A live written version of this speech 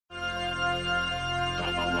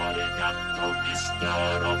Domo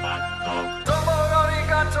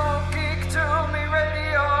arigato, geek to me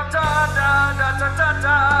radio, da da da da da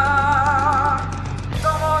da.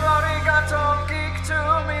 Domo arigato, geek to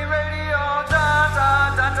me radio, da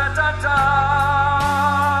da da da da da.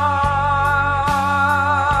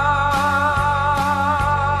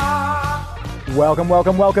 Welcome,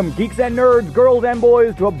 welcome, welcome, geeks and nerds, girls and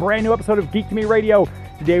boys, to a brand new episode of Geek to Me Radio.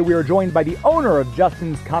 Today we are joined by the owner of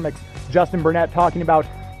Justin's Comics, Justin Burnette, talking about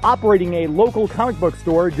operating a local comic book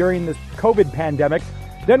store during this COVID pandemic.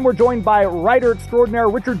 Then we're joined by writer extraordinaire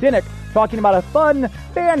Richard Dinnick, talking about a fun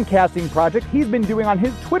fan casting project he's been doing on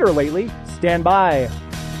his Twitter lately. Stand by.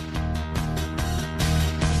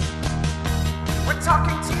 We're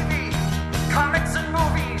talking TV, comics and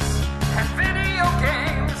movies, and video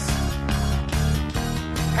games.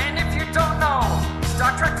 And if you don't know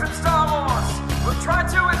Star Trek from Star Wars, we'll try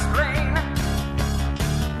to explain.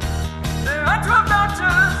 There are 12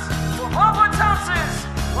 doctors for Hogwarts houses,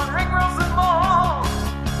 one ring rules them all.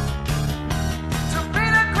 To be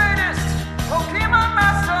the greatest Pokemon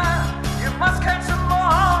master, you must catch them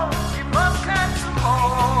all. You must catch them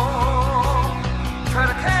all. Try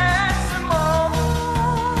to catch them all.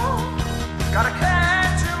 Gotta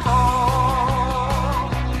catch them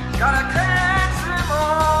all. Gotta catch them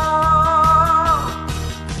all.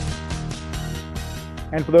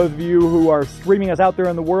 And for those of you who are streaming us out there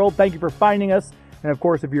in the world, thank you for finding us. And of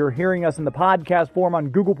course, if you're hearing us in the podcast form on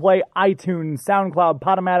Google Play, iTunes, SoundCloud,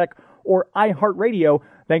 Podomatic, or iHeartRadio,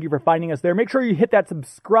 thank you for finding us there. Make sure you hit that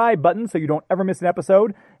subscribe button so you don't ever miss an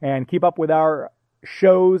episode, and keep up with our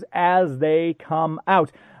shows as they come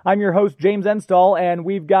out. I'm your host, James Enstall, and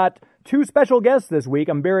we've got two special guests this week.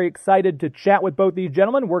 I'm very excited to chat with both these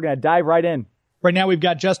gentlemen. We're going to dive right in. Right now, we've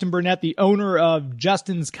got Justin Burnette, the owner of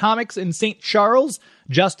Justin's Comics in St. Charles.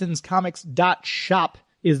 Justin'sComics.shop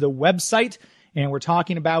is the website, and we're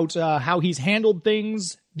talking about how he's handled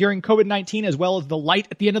things during COVID-19, as well as the light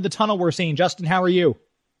at the end of the tunnel we're seeing. Justin, how are you?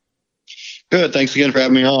 Good. Thanks again for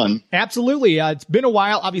having me on. Absolutely. It's been a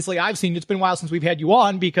while. Obviously, it's been a while since we've had you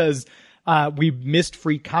on because we've missed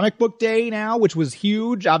Free Comic Book Day now, which was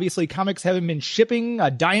huge. Obviously, comics haven't been shipping.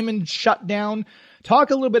 Diamond shut down. Talk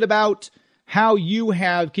a little bit about how you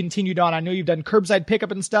have continued on. I know you've done curbside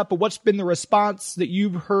pickup and stuff, but what's been the response that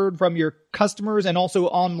you've heard from your customers and also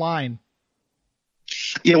online?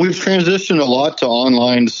 Yeah, we've transitioned a lot to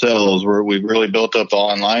online sales where we've really built up the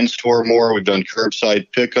online store more. We've done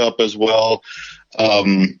curbside pickup as well.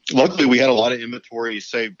 Luckily, we had a lot of inventory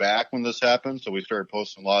saved back when this happened, so we started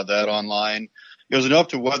posting a lot of that online. It was enough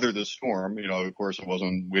to weather the storm. You know, of course,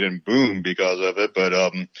 we didn't boom because of it, but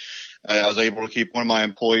I was able to keep one of my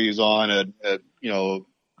employees on at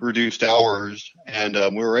reduced hours, and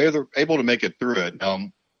we were able to make it through it.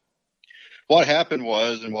 What happened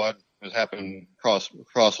was, and what has happened across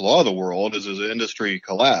a lot of the world, is an industry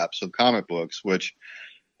collapse of comic books, which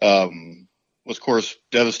was, of course,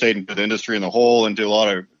 devastating to the industry in the whole and to a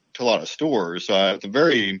lot of stores. At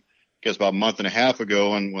the about a month and a half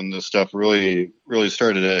ago, and when this stuff really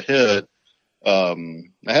started to hit, I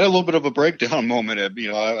had a little bit of a breakdown moment. I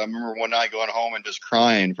remember one night going home and just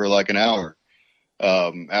crying for like an hour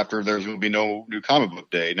after there's going to be no new comic book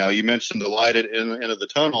day. Now, you mentioned the light at the end of the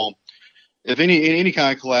tunnel. If any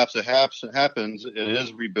kind of collapse that happens, it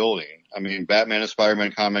is rebuilding. I mean, Batman and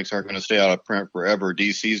Spider-Man comics aren't going to stay out of print forever.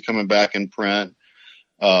 DC's coming back in print.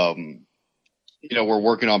 We're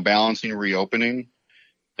working on balancing reopening.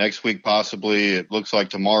 Next week, possibly, it looks like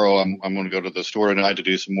tomorrow, I'm going to go to the store tonight to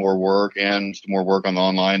do some more work on the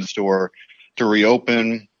online store to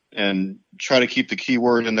reopen and try to keep the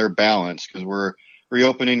keyword in their balance, because we're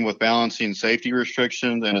reopening with balancing safety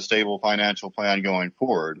restrictions and a stable financial plan going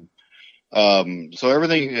forward. So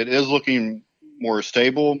everything, it is looking more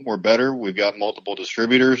stable, more better. We've got multiple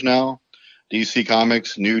distributors now. New DC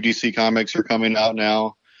Comics are coming out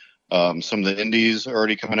now. Some of the indies are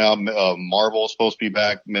already coming out. Marvel is supposed to be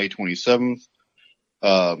back May 27th.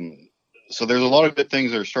 So there's a lot of good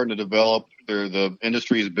things that are starting to develop. The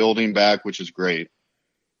industry is building back, which is great.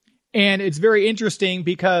 And it's very interesting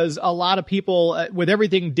because a lot of people, with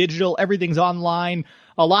everything digital, everything's online,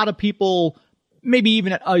 a lot of people, maybe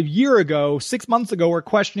even a year ago, 6 months ago, were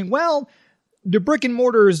questioning, well, the brick and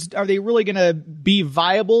mortars, are they really going to be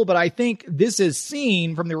viable? But I think this is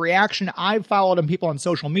seen from the reaction I've followed on people on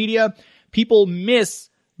social media. People miss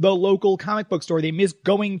the local comic book store. They miss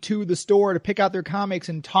going to the store to pick out their comics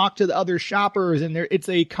and talk to the other shoppers. And it's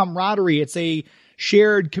a camaraderie. It's a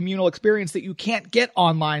shared communal experience that you can't get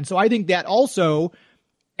online. So I think that also,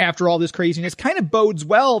 after all this craziness, kind of bodes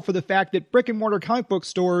well for the fact that brick and mortar comic book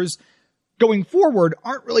stores going forward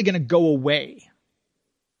aren't really going to go away.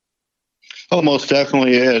 Oh, most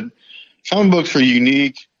definitely. comic books are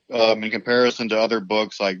unique in comparison to other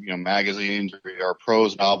books like magazines or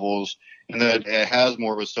prose novels, in that it has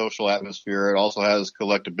more of a social atmosphere. It also has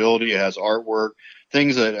collectability. It has artwork,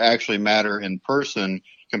 things that actually matter in person,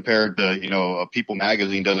 compared to a People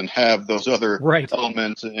magazine doesn't have those other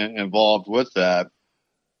elements involved with that.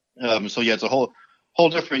 So yeah, it's a whole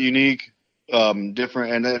different, unique,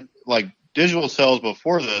 different, and then like digital sales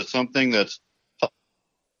before this, something that's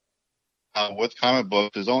with comic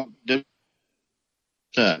books is on 10%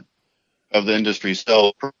 of the industry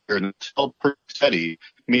still pretty steady,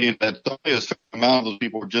 meaning that only a certain amount of those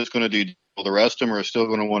people are just going to do digital. The rest of them are still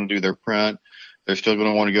going to want to do their print. They're still going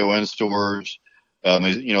to want to go in stores.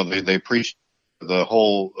 They preach the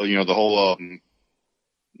whole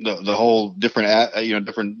different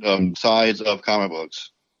different sides of comic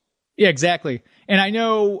books. Yeah, exactly. And I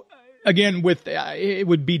know, again, it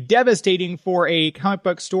would be devastating for a comic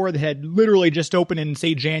book store that had literally just opened in,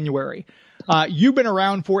 say, January. You've been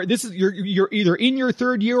around for this is you're either in your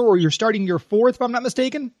third year or you're starting your fourth, if I'm not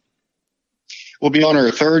mistaken. We'll be on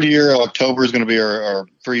our third year. October is going to be our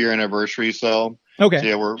 3-year anniversary. So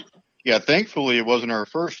okay, so thankfully it wasn't our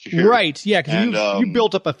first year. Right. Yeah. Cause you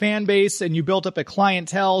built up a fan base and you built up a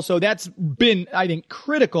clientele. So that's been, I think,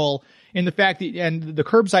 critical in the fact that, and the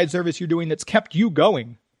curbside service you're doing that's kept you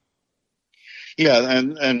going. Yeah.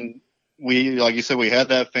 And we, like you said, we had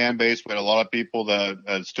that fan base. We had a lot of people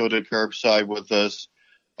that still did curbside with us.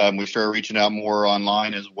 We started reaching out more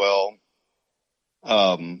online as well.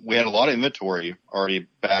 We had a lot of inventory already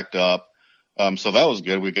backed up. So that was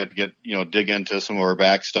good. We could get, dig into some of our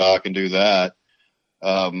back stock and do that.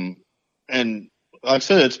 And like I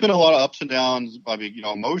said, it's been a lot of ups and downs,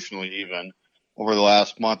 emotionally even over the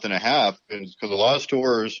last month and a half, because a lot of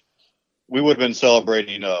stores, we would have been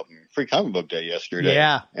celebrating Free Comic Book Day yesterday.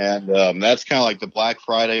 Yeah. And that's kind of like the Black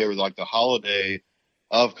Friday, or like the holiday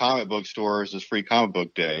of comic book stores, is Free Comic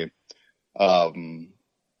Book Day.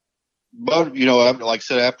 But, like I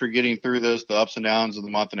said, after getting through this, the ups and downs of the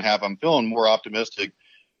month and a half, I'm feeling more optimistic.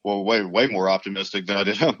 Well, way more optimistic than I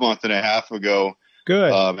did a month and a half ago.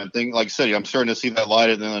 Good. And like I said, I'm starting to see that light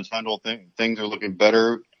at the end of the tunnel. Things are looking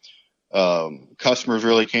better. Customers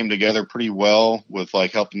really came together pretty well with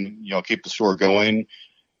helping, keep the store going.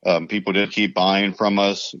 People did keep buying from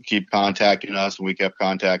us, keep contacting us, and we kept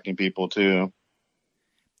contacting people too.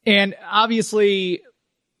 And obviously,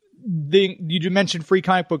 you mentioned Free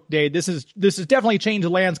Comic Book Day. This has definitely changed the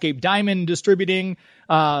landscape. Diamond Distributing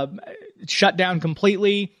shut down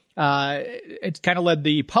completely. It's kind of led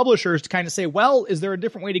the publishers to kind of say, well, is there a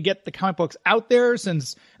different way to get the comic books out there?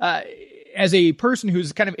 Since as a person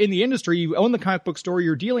who's kind of in the industry, you own the comic book store,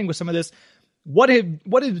 you're dealing with some of this. What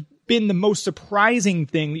has been the most surprising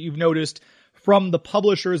thing that you've noticed from the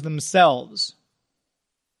publishers themselves?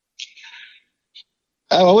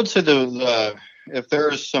 I would say if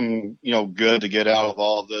there's some, good to get out of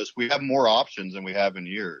all of this, we have more options than we have in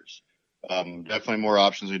years. Definitely more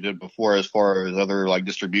options we did before, as far as other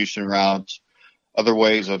distribution routes, other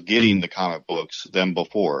ways of getting the comic books than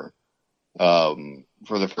before.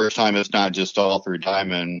 For the first time, it's not just all through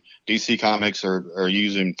Diamond. DC Comics are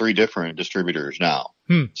using 3 different distributors now.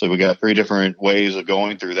 So we got 3 different ways of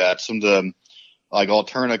going through that. Some of them, like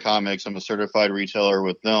Alterna Comics, I'm a certified retailer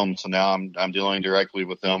with them, so now I'm dealing directly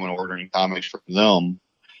with them and ordering comics from them.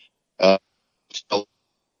 A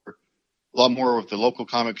lot more with the local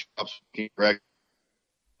comic shops, direct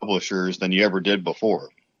publishers, than you ever did before.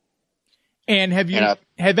 And have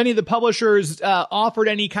any of the publishers offered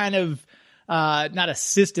any kind of not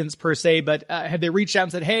assistance per se, but have they reached out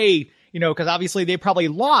and said, hey, because obviously they probably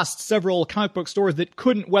lost several comic book stores that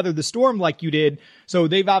couldn't weather the storm like you did. So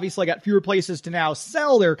they've obviously got fewer places to now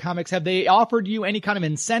sell their comics. Have they offered you any kind of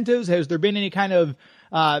incentives? Has there been any kind of,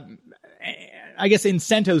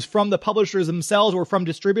 incentives from the publishers themselves or from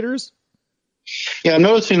distributors? Yeah, I'm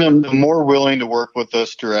noticing them more willing to work with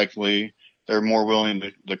us directly. They're more willing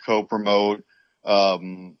to co-promote.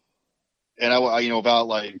 And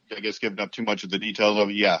without giving up too much of the details of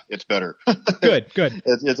it, yeah, it's better. Good.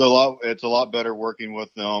 It's a lot better working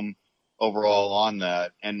with them overall on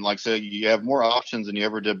that. And like I said, you have more options than you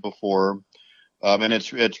ever did before. And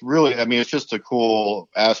it's really, it's just a cool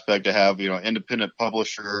aspect to have, independent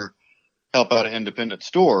publisher help out an independent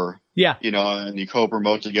store. Yeah. And you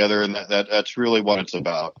co-promote together, and that's really what it's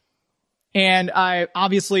about. And I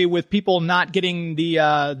obviously, with people not getting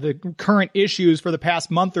the current issues for the past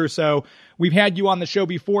month or so, we've had you on the show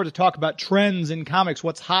before to talk about trends in comics,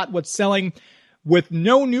 what's hot, what's selling. with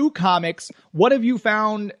no new comics, what have you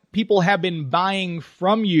found people have been buying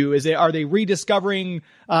from you? Are they rediscovering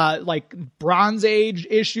like Bronze Age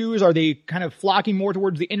issues? Are they kind of flocking more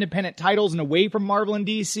towards the independent titles and away from Marvel and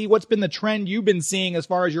DC? What's been the trend you've been seeing as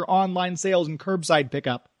far as your online sales and curbside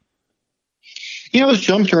pickup? It's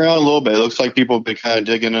jumped around a little bit. It looks like people have been kind of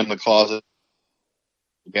digging in the closet,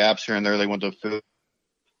 gaps here and there. They want to fill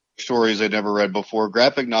stories they've never read before.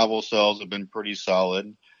 Graphic novel sales have been pretty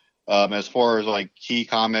solid. As far as like key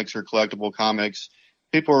comics or collectible comics,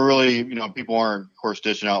 people are really, people aren't, of course,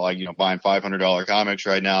 dishing out like, buying $500 comics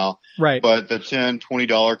right now. Right. But the $10, $20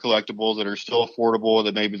 collectibles that are still affordable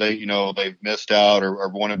that maybe they've missed out or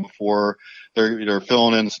wanted before, they're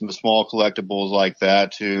filling in some small collectibles like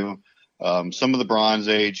that too. Some of the Bronze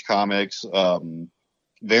Age comics,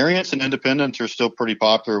 variants and independents are still pretty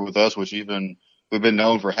popular with us, which even we've been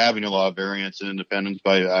known for having a lot of variants and independents,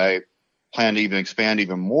 but I plan to even expand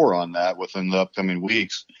even more on that within the upcoming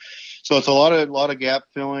weeks. So it's a lot of gap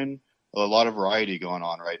filling, a lot of variety going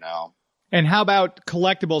on right now. And how about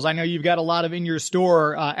collectibles? I know you've got a lot of in your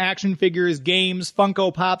store, action figures, games,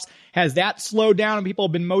 Funko Pops. Has that slowed down and people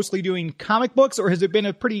have been mostly doing comic books, or has it been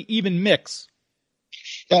a pretty even mix?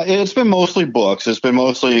 Yeah, it's been mostly books. It's been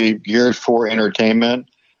mostly geared for entertainment.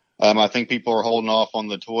 I think people are holding off on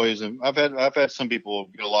the toys, and I've had some people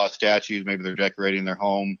get a lot of statues. Maybe they're decorating their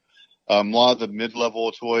home. A lot of the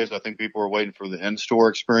mid-level toys, I think people are waiting for the in-store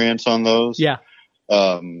experience on those. Yeah.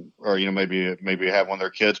 Or maybe have one of their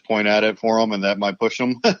kids point at it for them, and that might push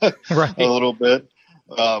them right. a little bit.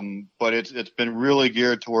 But it's been really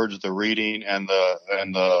geared towards the reading and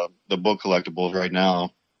the book collectibles right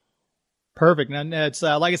now. Perfect. And it's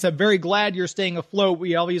like I said, very glad you're staying afloat.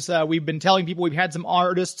 We've been telling people, we've had some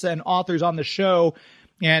artists and authors on the show,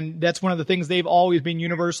 and that's one of the things they've always been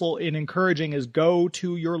universal in encouraging is go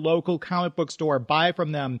to your local comic book store, buy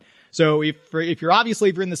from them. So if you're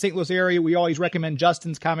in the St. Louis area, we always recommend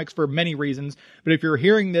Justin's Comics for many reasons. But if you're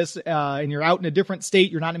hearing this and you're out in a different state,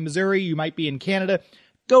 you're not in Missouri, you might be in Canada,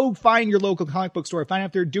 go find your local comic book store. Find out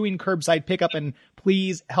if they're doing curbside pickup, and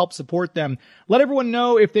please help support them. Let everyone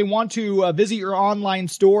know if they want to visit your online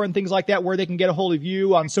store and things like that, where they can get a hold of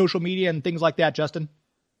you on social media and things like that, Justin.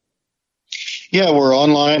 Yeah, we're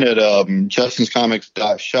online at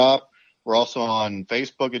justinscomics.shop. We're also on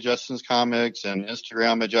Facebook at Justin's Comics and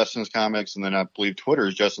Instagram at Justin's Comics, and then I believe Twitter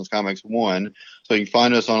is Justin's Comics 1. So you can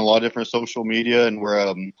find us on a lot of different social media, and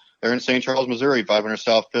we're they're in St. Charles, Missouri, 500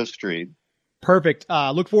 South 5th Street. Perfect.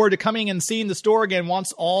 Look forward to coming and seeing the store again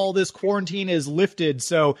once all this quarantine is lifted.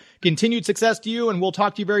 So continued success to you, and we'll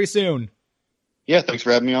talk to you very soon. Yeah, thanks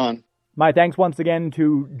for having me on. My thanks once again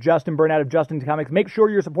to Justin Burnette of Justin's Comics. Make sure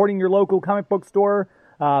you're supporting your local comic book store.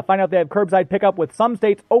 Find out if they have curbside pickup with some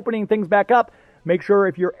states opening things back up. Make sure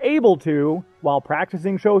if you're able to, while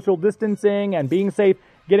practicing social distancing and being safe,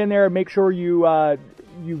 get in there and make sure you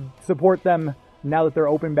support them. Now that they're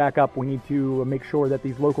open back up, we need to make sure that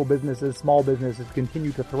these local businesses, small businesses,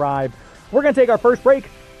 continue to thrive. We're going to take our first break,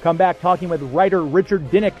 come back talking with writer Richard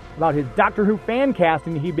Dinnick about his Doctor Who fan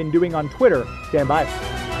casting he's been doing on Twitter. Stand by.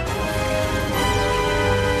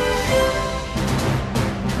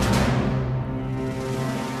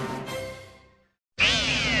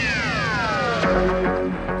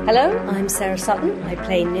 Hello, I'm Sarah Sutton. I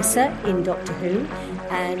play Nyssa in Doctor Who,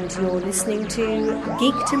 and you're listening to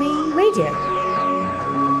Geek to Me Radio.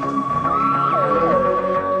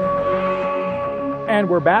 And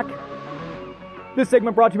we're back. This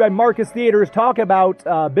segment brought to you by Marcus Theaters. Talk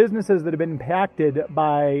about businesses that have been impacted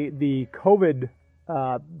by the COVID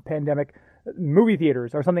pandemic. Movie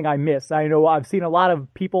theaters are something I miss. I know I've seen a lot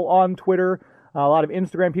of people on Twitter, a lot of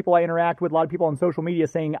Instagram people I interact with, a lot of people on social media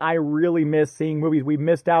saying, I really miss seeing movies. We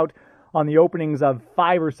missed out on the openings of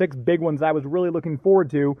 5 or 6 big ones I was really looking forward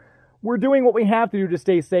to. We're doing what we have to do to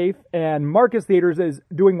stay safe, and Marcus Theaters is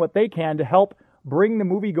doing what they can to help bring the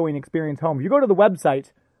movie-going experience home. If you go to the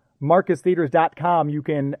website, marcustheaters.com, you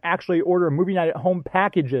can actually order movie night at home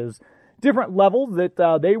packages, different levels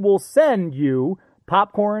that they will send you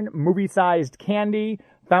popcorn, movie-sized candy,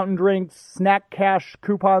 fountain drinks, snack cash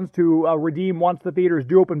coupons to redeem once the theaters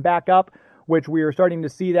do open back up, which we are starting to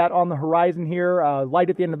see that on the horizon here, light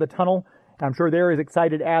at the end of the tunnel. I'm sure they're as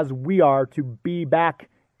excited as we are to be back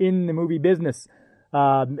in the movie business.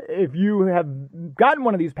 If you have gotten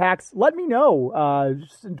one of these packs, let me know.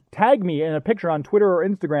 Just tag me in a picture on Twitter or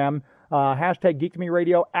Instagram, hashtag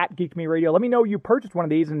GeekToMeRadio, at GeekToMeRadio. Let me know you purchased one of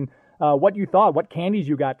these and what you thought, what candies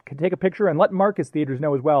you got. Take a picture and let Marcus Theaters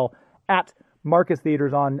know as well, at Marcus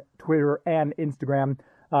Theaters on Twitter and Instagram.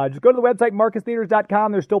 Just go to the website,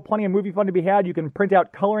 marcustheaters.com. There's still plenty of movie fun to be had. You can print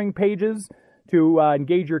out coloring pages to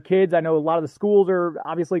engage your kids. I know a lot of the schools are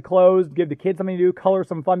obviously closed. Give the kids something to do, color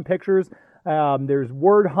some fun pictures. There's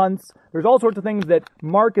word hunts. There's all sorts of things that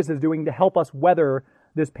Marcus is doing to help us weather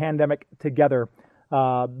this pandemic together.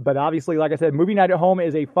 But obviously, like I said, movie night at home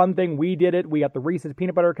is a fun thing. We did it. We got the Reese's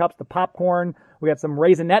peanut butter cups, the popcorn. We got some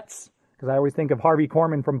Raisinets, because I always think of Harvey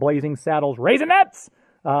Korman from Blazing Saddles. Raisinets!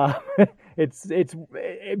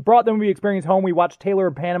 It brought the movie experience home. We watched Taylor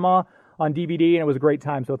of Panama on DVD, and it was a great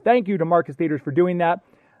time. So thank you to Marcus Theaters for doing that.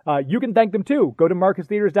 You can thank them too. Go to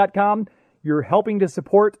marcustheaters.com. You're helping to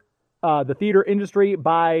support the theater industry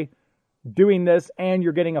by doing this, and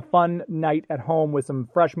you're getting a fun night at home with some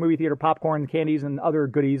fresh movie theater popcorn, candies, and other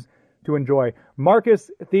goodies to enjoy.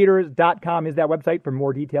 marcustheaters.com is that website for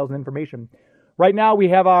more details and information. Right now, we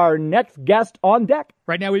have our next guest on deck.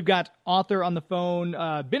 Right now, we've got author on the phone.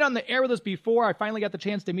 Been on the air with us before. I finally got the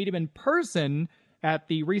chance to meet him in person at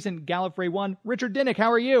the recent Gallifrey One. Richard Dinnick,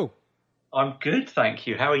 how are you? I'm good, thank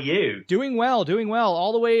you. How are you? Doing well.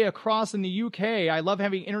 All the way across in the UK. I love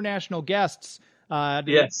having international guests.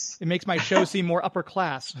 Yes. It makes my show seem more upper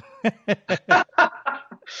class.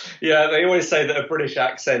 Yeah, they always say that a British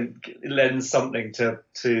accent lends something to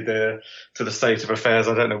the state of affairs.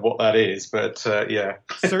 I don't know what that is, but yeah.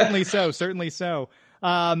 Certainly so.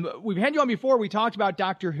 We've had you on before. We talked about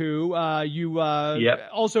Doctor Who. You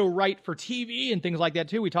also write for TV and things like that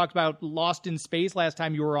too. We talked about Lost in Space last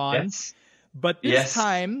time you were on. Yes. But this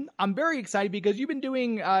time, I'm very excited because you've been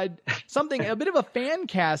doing something, a bit of a fan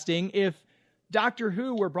casting. If Doctor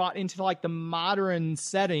Who were brought into like the modern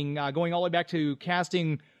setting, going all the way back to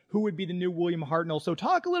casting who would be the new William Hartnell. So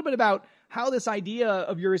talk a little bit about how this idea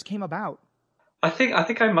of yours came about. I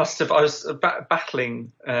think I must have. I was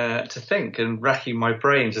battling to think and racking my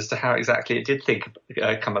brains as to how exactly it did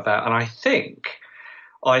come about. And I think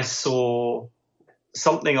I saw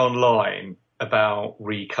something online about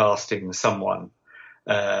recasting someone.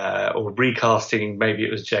 Or recasting, maybe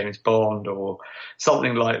it was James Bond or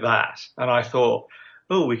something like that. And I thought,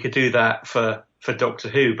 oh, we could do that for Doctor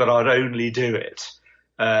Who, but I'd only do it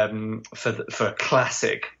for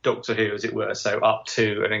classic Doctor Who, as it were, so up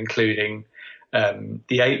to and including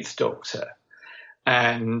the Eighth Doctor.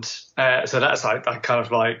 And so that's I kind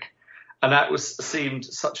of like, and that seemed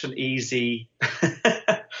such an easy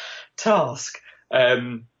task.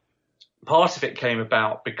 Part of it came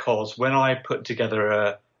about because when I put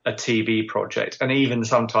together a TV project, and even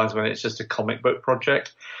sometimes when it's just a comic book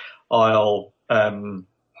project, I'll do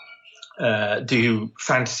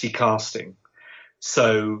fantasy casting.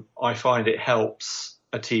 So I find it helps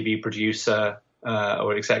a TV producer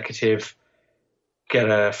or executive get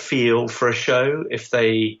a feel for a show if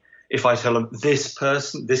I tell them this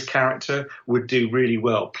character would do really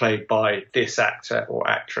well played by this actor or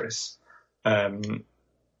actress.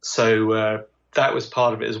 So that was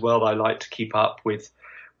part of it as well. I like to keep up with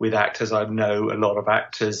actors. I know a lot of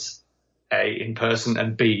actors, A, in person,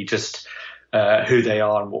 and B, just who they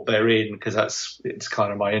are and what they're in, because it's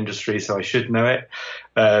kind of my industry, so I should know it.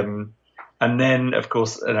 And then, of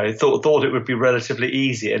course, thought it would be relatively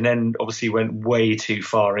easy, and then obviously went way too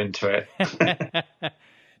far into it.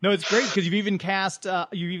 No, it's great because you've even cast a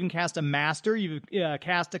master. You've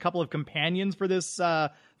cast a couple of companions for this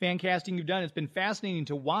fan casting you've done. It's been fascinating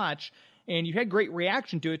to watch, and you've had great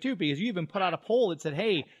reaction to it too, because you even put out a poll that said,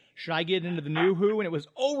 "Hey, should I get into the new Who?" And it was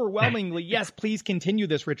overwhelmingly yes. Please continue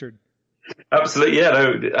this, Richard. Absolutely, yeah.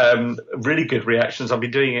 No, really good reactions. I've been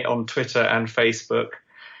doing it on Twitter and Facebook,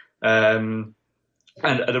 and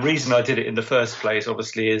the reason I did it in the first place,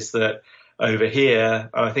 obviously, is that over here,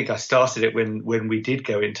 I think I started it when we did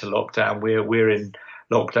go into lockdown. We're in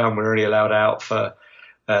lockdown. We're only allowed out for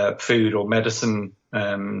food or medicine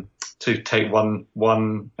to take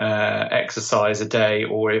one exercise a day,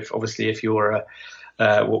 or if you're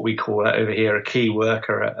what we call over here a key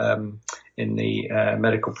worker in the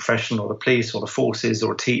medical profession, or the police, or the forces,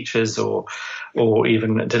 or teachers, or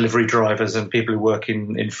even delivery drivers and people who work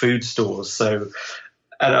in food stores. So,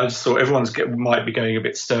 and I just thought everyone's might be going a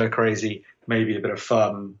bit stir crazy. Maybe a bit of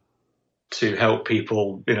fun to help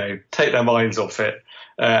people, take their minds off it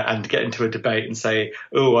and get into a debate and say,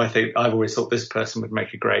 oh, I've always thought this person would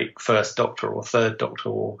make a great first Doctor or third Doctor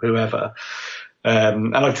or whoever.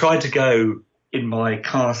 And I've tried to go in my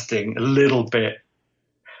casting a little bit.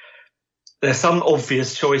 There's some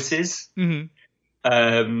obvious choices.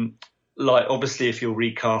 Mm-hmm. Like, obviously, if you're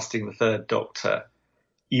recasting the third Doctor,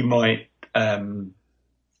 you might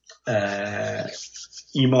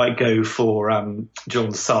go for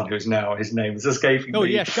John's son, who's now, his name is escaping me. Oh,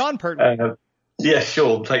 yeah, Sean Pertwee. Yeah,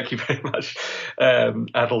 Sean, thank you very much.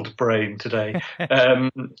 Addled brain today.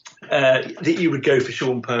 That you would go for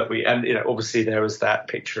Sean Pertwee. And, obviously there was that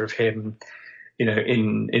picture of him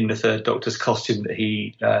in the Third Doctor's costume that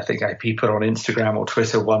he, I think he put on Instagram or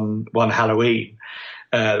Twitter one Halloween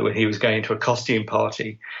when he was going to a costume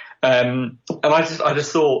party. And I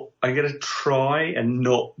just thought, I'm going to try and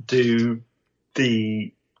not do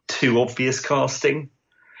the too obvious casting.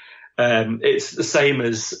 It's the same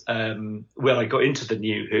as when I got into the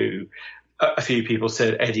New Who, a few people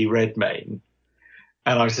said Eddie Redmayne.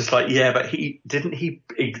 And I was just like, yeah, but he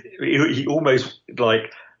almost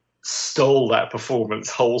like stole that performance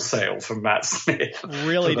wholesale from Matt Smith.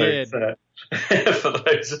 Really did. For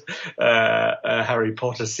those Harry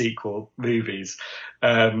Potter sequel movies.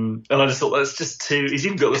 And I just thought that's just too... He's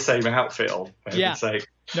even got the same outfit on, for heaven's sake.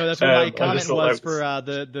 No, that's what my comment was for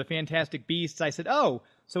the Fantastic Beasts. I said, oh,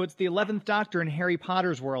 so it's the 11th Doctor in Harry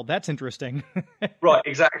Potter's world. That's interesting. Right,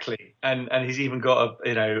 exactly. And he's even got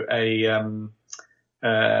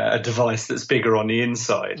a device that's bigger on the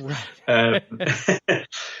inside. Right.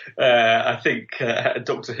 I think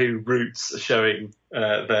Doctor Who roots are showing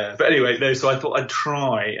there. But anyway, no, so I thought I'd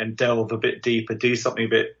try and delve a bit deeper, do something a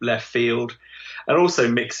bit left field, and also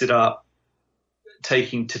mix it up,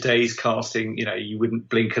 taking today's casting. You wouldn't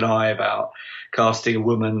blink an eye about casting a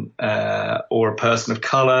woman or a person of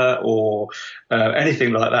colour or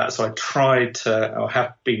anything like that. So I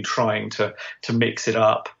have been trying to mix it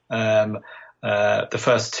up. The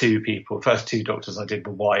first two Doctors I did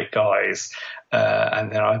were white guys,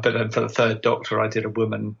 and then for the Third Doctor I did a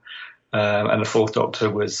woman, and the Fourth Doctor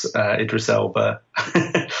was Idris Elba.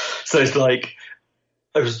 So it's like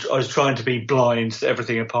I was trying to be blind to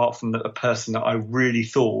everything apart from a person that I really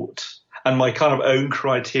thought, and my kind of own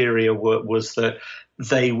criteria was that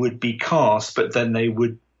they would be cast, but then they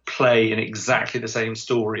would play in exactly the same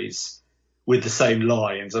stories with the same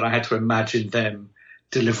lines, and I had to imagine them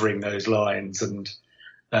delivering those lines and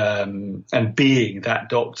being that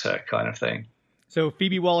Doctor kind of thing. So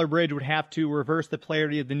Phoebe Waller-Bridge would have to reverse the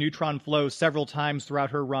polarity of the neutron flow several times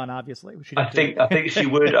throughout her run. Obviously, I think she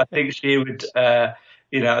would. I think she would. I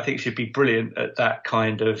think she'd be brilliant at that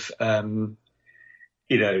kind of,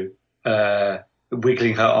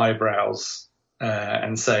 wiggling her eyebrows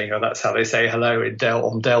and saying, "Oh, that's how they say hello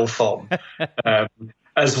on Delphon."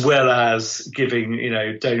 As well as giving,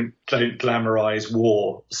 don't glamorize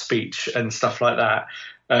war speech and stuff like that.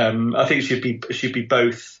 I think she'd be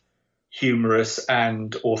both humorous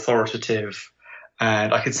and authoritative,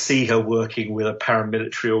 and I could see her working with a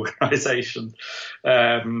paramilitary organization.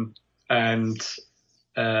 I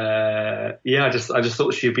just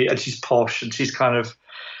thought she'd be, and she's posh, and she's kind of,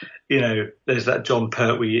 there's that John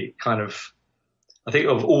Pertwee kind of. I think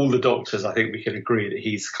of all the Doctors, I think we could agree that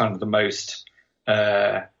he's kind of the most.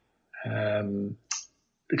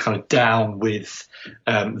 Kind of down with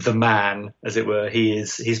the man, as it were.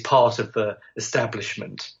 He's part of the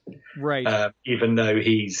establishment, right? Even though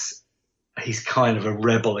he's kind of a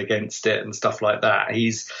rebel against it and stuff like that.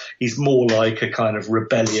 He's more like a kind of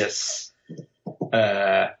rebellious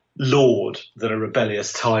lord than a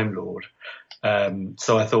rebellious Time Lord.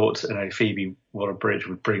 So I thought Phoebe Waller-Bridge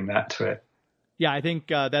would bring that to it. Yeah, I think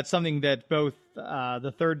that's something that both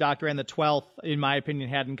the Third Doctor and the 12th, in my opinion,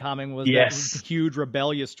 had in common, was that huge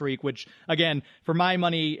rebellious streak, which, again, for my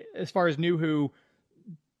money, as far as New Who,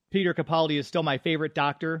 Peter Capaldi is still my favorite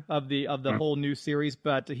Doctor of the whole new series,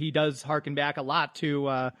 but he does harken back a lot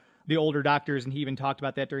to the older Doctors, and he even talked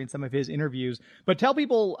about that during some of his interviews. But tell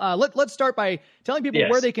people, let's start by telling people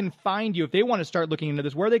where they can find you if they want to start looking into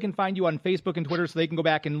this, where they can find you on Facebook and Twitter so they can go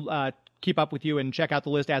back and keep up with you and check out the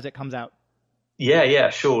list as it comes out. Yeah,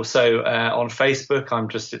 sure. So on Facebook,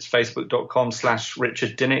 it's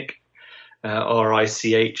facebook.com/Richard Dinnick,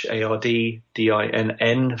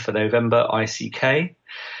 RICHARDDINN for November, ICK.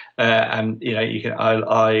 And you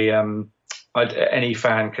can, any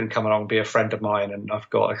fan can come along, be a friend of mine, and I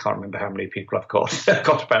can't remember how many people I've got. I've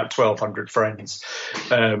got about 1,200 friends,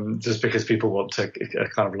 just because people want to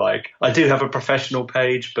kind of like. I do have a professional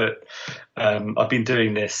page, but I've been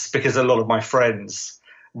doing this because a lot of my friends.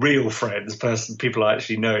 Real friends, people I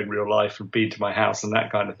actually know in real life have been to my house and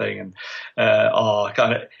that kind of thing, and are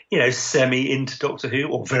kind of semi into Doctor Who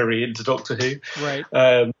or very into Doctor Who. Right.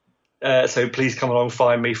 So please come along,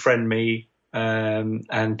 find me, friend me,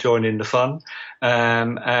 and join in the fun.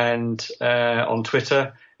 And on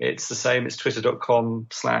Twitter, it's the same. It's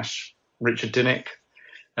twitter.com/Richard Dinnick.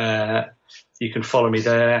 You can follow me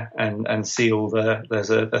there and see all there's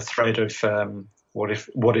a thread of.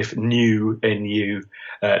 What if new in you?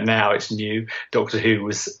 Now it's new. Doctor Who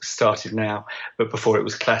was started now, but before it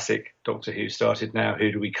was classic. Doctor Who started now.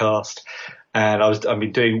 Who do we cast? And I've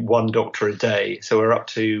been doing one Doctor a day, so we're up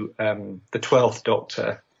to the 12th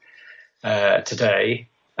Doctor today.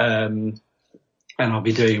 And and I'll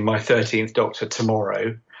be doing my 13th Doctor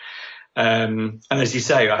tomorrow. And as you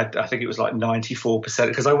say, I think it was like 94%,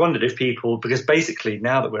 because I wondered if people, because basically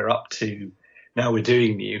now that we're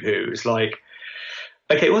doing New Who, it's like,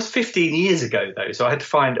 okay, it was 15 years ago though, so I had to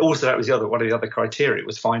find, also that was one of the other criteria,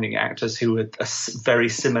 was finding actors who were a very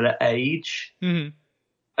similar age. Mm-hmm.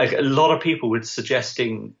 Like, a lot of people were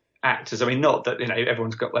suggesting actors, I mean, not that,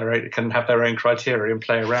 everyone's got their own, can have their own criteria and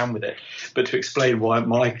play around with it, but to explain why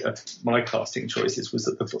my casting choices was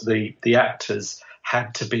that the actors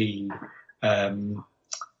had to be a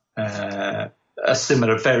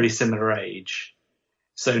very similar age.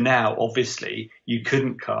 So now, obviously, you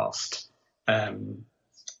couldn't cast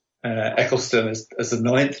Eccleston as the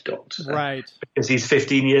 9th Doctor, right? Because he's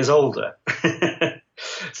 15 years older.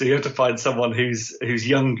 So you have to find someone who's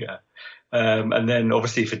younger, and then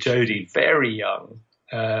obviously for Jodie, very young.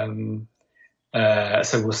 So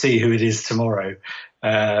we'll see who it is tomorrow,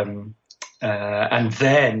 and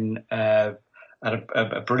then.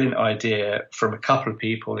 A brilliant idea from a couple of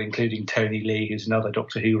people, including Tony Lee, who's another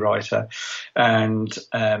Doctor Who writer. And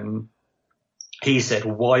he said,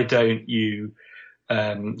 why don't you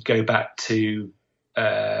go back to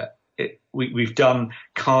we've done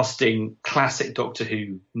casting classic Doctor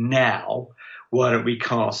Who now. Why don't we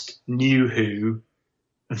cast New Who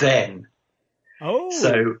then? Oh.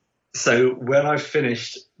 So when I've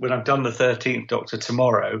done the 13th Doctor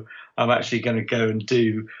tomorrow, I'm actually going to go and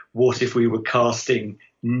do what if we were casting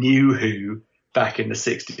New Who back in the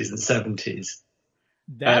 60s and 70s.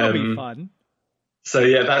 That'll be fun. So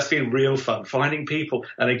yeah, that's been real fun, finding people.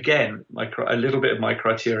 And again, a little bit of my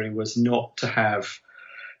criterion was not to have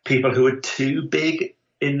people who are too big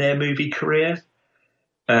in their movie career.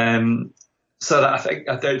 So that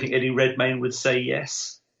I don't think Eddie Redmayne would say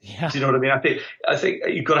yes. Yeah. Do you know what I mean? I think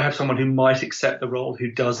you've got to have someone who might accept the role, who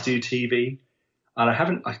does do TV. And I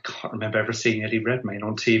can't remember ever seeing Eddie Redmayne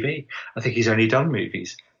on TV. I think he's only done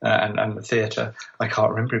movies and the theatre. I can't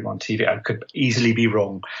remember him on TV. I could easily be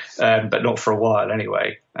wrong, but not for a while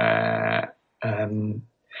anyway. But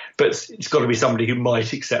it's got to be somebody who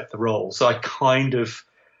might accept the role. So I kind of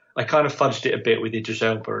fudged it a bit with Idris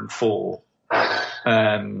Elba and 4,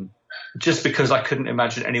 just because I couldn't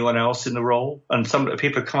imagine anyone else in the role. And some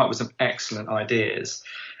people have come up with some excellent ideas.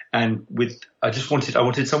 And I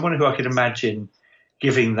wanted someone who I could imagine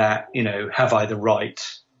giving that, have I the right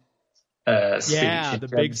speech, the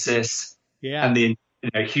big emphasis, and the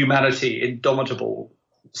humanity, indomitable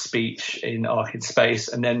speech in Ark in Space,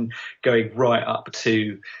 and then going right up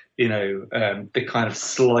to the kind of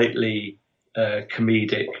slightly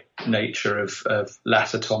comedic nature of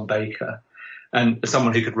latter Tom Baker, and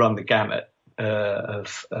someone who could run the gamut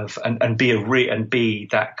and be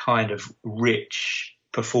that kind of rich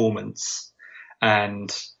performance.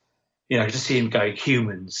 And just see him going,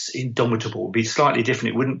 humans, indomitable, would be slightly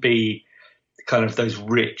different. It wouldn't be kind of those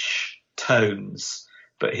rich tones,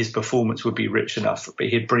 but his performance would be rich enough, but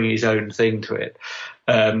he'd bring his own thing to it.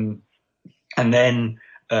 And then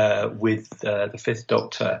with the 5th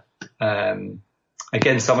Doctor,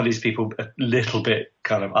 again, some of these people a little bit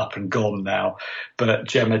kind of up and gone now, but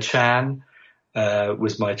Gemma Chan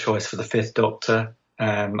was my choice for the 5th Doctor.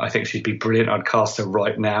 I think she'd be brilliant. I'd cast her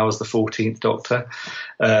right now as the 14th Doctor.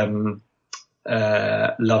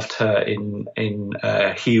 Loved her in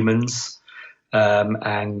Humans,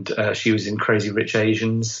 and she was in Crazy Rich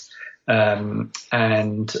Asians. And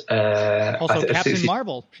also Captain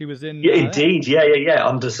Marvel. She was in. Yeah, indeed. Yeah.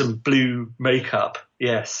 Under some blue makeup.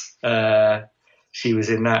 Yes. She was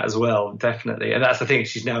in that as well, definitely. And that's the thing.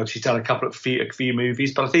 She's done a few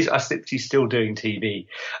movies, but I think she's still doing TV.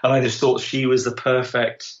 And I just thought she was the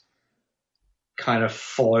perfect kind of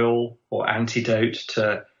foil or antidote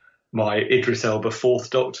to my Idris Elba 4th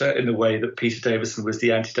Doctor, in the way that Peter Davison was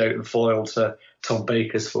the antidote and foil to Tom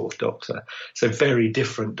Baker's 4th Doctor. So very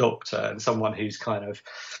different Doctor, and someone who's kind of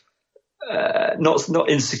not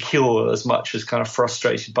insecure as much as kind of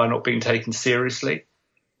frustrated by not being taken seriously.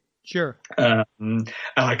 Sure. And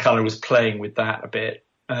I kind of was playing with that a bit.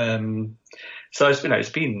 So it's been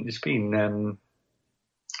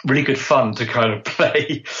really good fun to kind of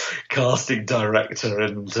play casting director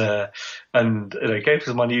and go for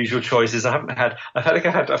some unusual choices. I've had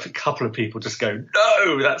a couple of people just go,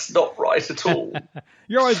 no, that's not right at all.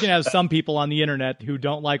 You're always going to have some people on the internet who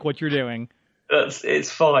don't like what you're doing.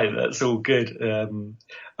 It's fine. That's all good. I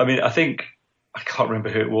mean, I can't remember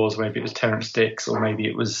who it was. Maybe it was Terrence Dicks, or maybe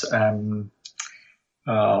it was someone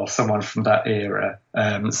from that era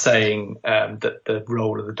saying that the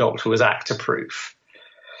role of the Doctor was actor-proof.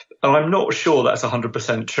 And I'm not sure that's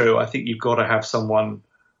 100% true. I think you've got to have someone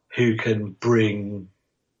who can bring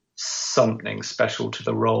something special to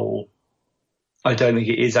the role I don't think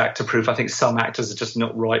it is actor proof. I think some actors are just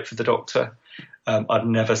not right for the Doctor. I'd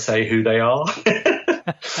never say who they are.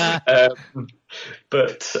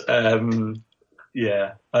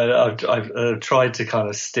 Yeah, I've tried to kind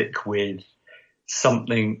of stick with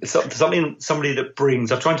somebody that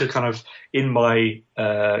brings. I've tried to kind of, in my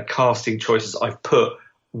casting choices, I've put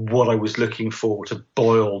what I was looking for to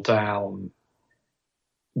boil down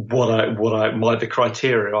the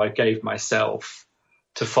criteria I gave myself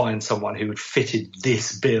to find someone who had fitted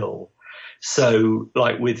this bill. So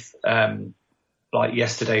like with like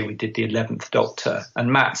yesterday we did the 11th Doctor,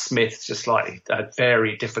 and Matt Smith's just like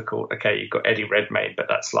very difficult. Okay, you've got Eddie Redmayne, but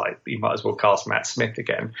that's like, you might as well cast Matt Smith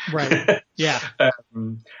again. Right. Yeah.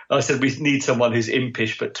 I said we need someone who's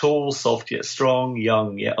impish but tall, soft yet strong,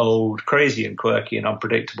 young yet old, crazy and quirky and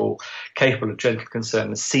unpredictable, capable of gentle concern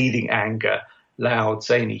and seething anger, loud,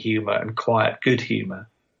 zany humour and quiet, good humour.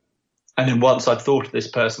 And then once I'd thought of this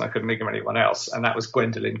person, I couldn't think of anyone else, and that was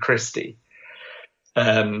Gwendolyn Christie,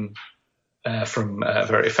 very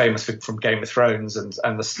famous from Game of Thrones and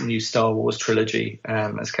the new Star Wars trilogy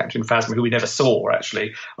as Captain Phasma, who we never saw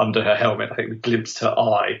actually under her helmet. I think we glimpsed her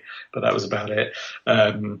eye, but that was about it.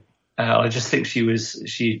 I just think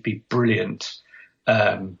she'd be brilliant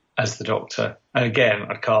as the Doctor. And again,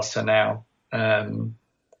 I'd cast her now.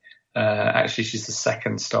 Actually, she's the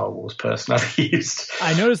second Star Wars person I've used.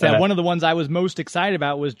 I noticed that one of the ones I was most excited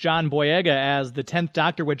about was John Boyega as the 10th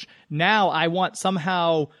Doctor, which now I want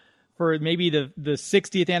somehow for maybe the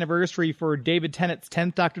 60th anniversary for David Tennant's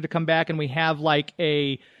 10th Doctor to come back, and we have like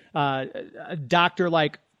a doctor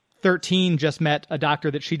like 13 just met a doctor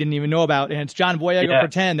that she didn't even know about, and it's John Boyega for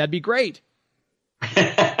 10. That'd be great.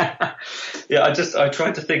 Yeah, I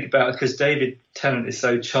tried to think about it because David Tennant is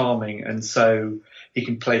so charming, and so he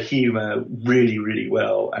can play humour really, really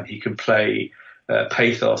well, and he can play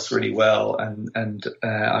pathos really well. And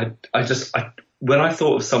when I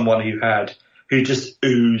thought of someone who just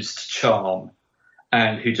oozed charm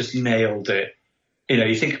and who just nailed it,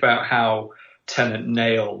 you think about how Tennant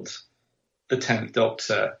nailed the 10th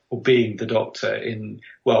Doctor, or being the Doctor in,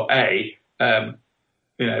 well,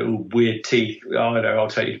 weird teeth. Oh, no, I'll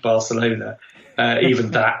take you to Barcelona.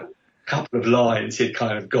 Even that couple of lines, he'd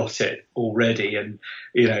kind of got it already. And,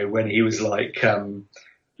 when he was like,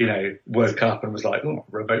 woke up and was like, oh,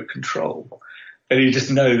 remote control. And you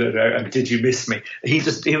just know that, and did you miss me? He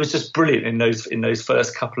was just brilliant in those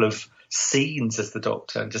first couple of scenes as the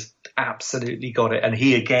Doctor, and just absolutely got it. And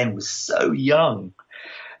he, again, was so young.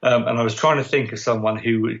 And I was trying to think of someone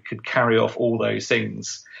who could carry off all those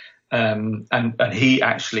things. And he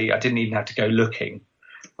actually, I didn't even have to go looking.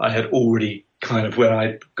 I had already kind of, when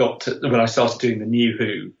I started doing the New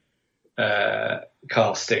Who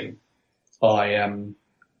casting,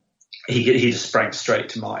 he just sprang straight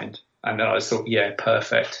to mind. And then I thought, yeah,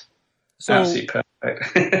 perfect. So, absolutely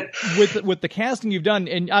perfect. with the casting you've done,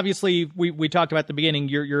 and obviously we talked about at the beginning,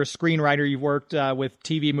 you're a screenwriter, you've worked with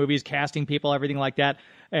TV, movies, casting people, everything like that.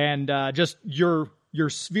 And just your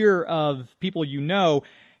sphere of people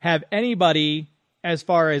have anybody, as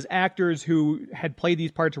far as actors who had played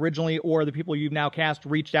these parts originally, or the people you've now cast,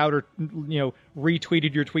 reached out or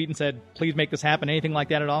retweeted your tweet and said, please make this happen, anything like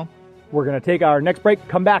that at all? We're going to take our next break,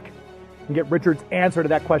 come back, and get Richard's answer to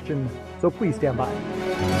that question, so please stand by.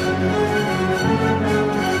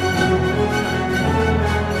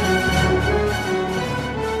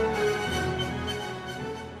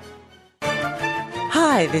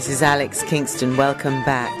 Hi, this is Alex Kingston. Welcome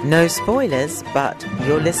back. No spoilers, but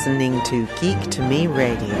you're listening to Geek to Me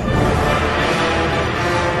Radio.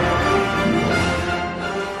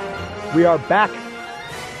 We are back.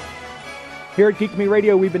 Here at Geek to Me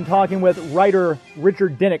Radio, we've been talking with writer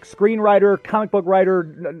Richard Dinnick, screenwriter, comic book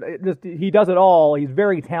writer. He does it all. He's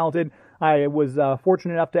very talented. I was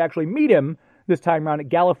fortunate enough to actually meet him this time around at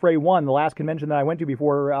Gallifrey One, the last convention that I went to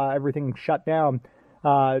before everything shut down.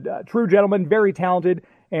 True gentleman, very talented.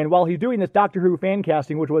 And while he's doing this Doctor Who fan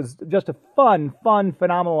casting, which was just a fun,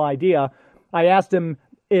 phenomenal idea, I asked him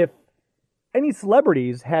if any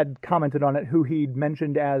celebrities had commented on it who he'd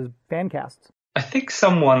mentioned as fan casts. I think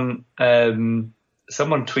someone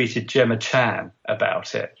tweeted Gemma Chan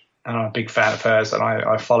about it, and I'm a big fan of hers, and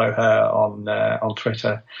I follow her on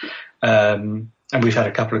Twitter, and we've had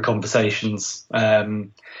a couple of conversations,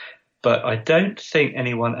 but I don't think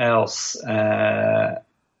anyone else. I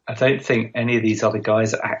don't think any of these other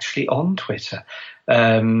guys are actually on Twitter,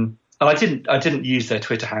 and I didn't use their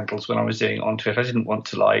Twitter handles when I was doing it on Twitter. I didn't want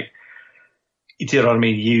to, like, do you know what I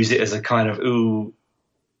mean? Use it as a kind of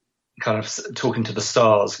kind of talking to the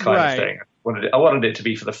stars kind of thing. I wanted it to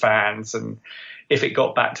be for the fans, and if it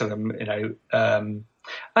got back to them, I don't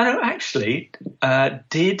actually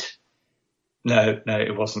did No,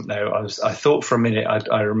 it wasn't. No, I thought for a minute I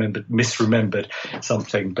misremembered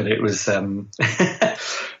something, but it was.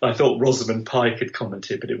 I thought Rosamund Pike had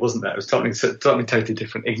commented, but it wasn't that. It was something totally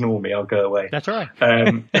different. Ignore me. I'll go away. That's all right.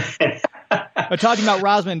 But talking about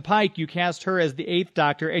Rosamund Pike, you cast her as the Eighth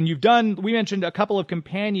Doctor, and we mentioned a couple of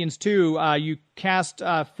companions too. You cast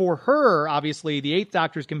for her, obviously, the Eighth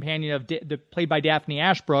Doctor's companion played by Daphne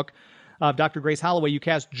Ashbrook, Dr. Grace Holloway. You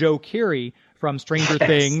cast Jo Carey from Stranger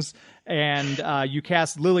Things, and you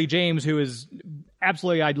cast Lily James, who is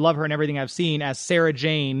absolutely, I love her in everything I've seen, as Sarah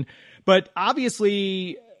Jane. But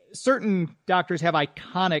obviously, certain doctors have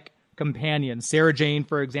iconic companions. Sarah Jane,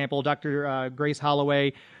 for example, Dr. Grace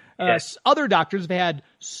Holloway. Yes. Other doctors have had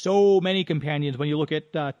so many companions when you look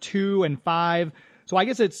at 2 and 5. So I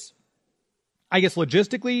guess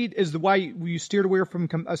logistically is why you stayed away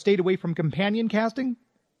from companion casting?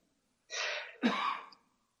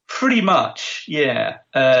 Pretty much, yeah.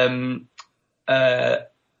 There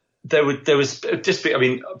was just, I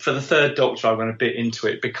mean, for the Third Doctor, I went a bit into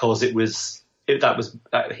it because Pertwee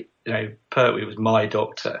was my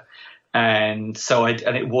Doctor, and so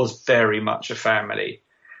it was very much a family.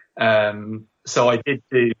 So I did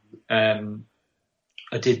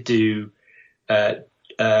do the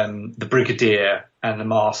Brigadier and the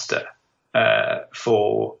Master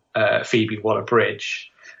for Phoebe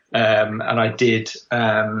Waller-Bridge, and I did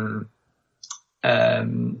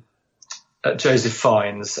Joseph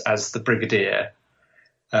Fiennes as the Brigadier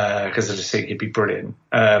because I just think he'd be brilliant,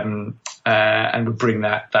 and would bring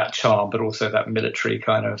that charm, but also that military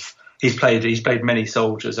kind of. He's played many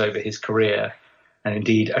soldiers over his career. And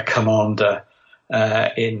indeed, a commander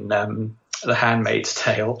in The Handmaid's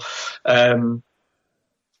Tale.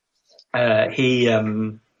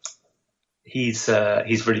 He's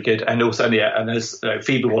really good, and also and as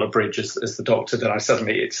Phoebe Waller-Bridge as the Doctor, then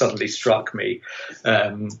it suddenly struck me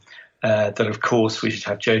that of course we should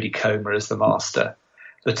have Jodie Comer as the Master.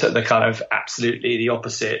 The kind of absolutely the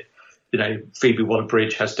opposite. Phoebe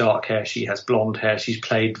Waller-Bridge has dark hair, she has blonde hair. She's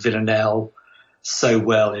played Villanelle so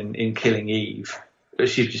well in Killing Eve.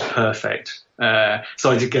 She's just perfect. So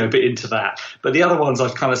I did go a bit into that. But the other ones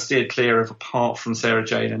I've kind of steered clear of, apart from Sarah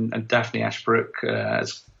Jane and Daphne Ashbrook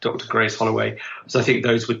as Dr. Grace Holloway. So I think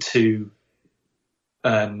those were two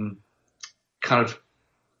kind of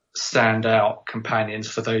standout companions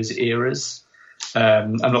for those eras.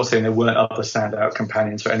 I'm not saying there weren't other standout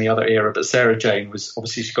companions for any other era, but Sarah Jane was,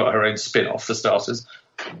 obviously she got her own spin-off for starters.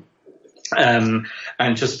 And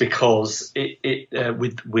just because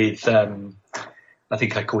with I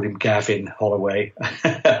think I called him Gavin Holloway,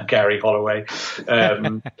 Gary Holloway.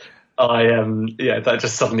 That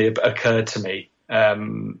just suddenly occurred to me. I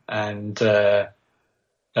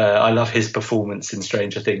love his performance in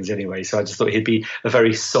Stranger Things anyway. So I just thought he'd be a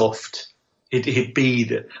very soft. He'd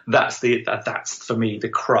be that's for me the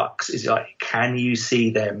crux is like, can you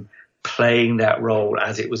see them playing that role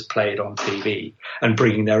as it was played on TV and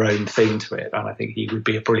bringing their own thing to it? And I think he would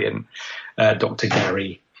be a brilliant Dr.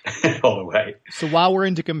 Gary Holloway. So while we're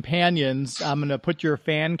into companions, I'm going to put your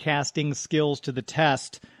fan casting skills to the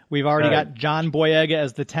test. We've already got John Boyega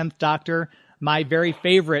as the 10th Doctor. My very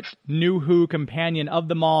favorite New Who companion of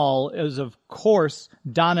them all is, of course,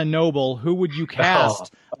 Donna Noble. Who would you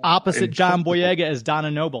cast opposite John Boyega as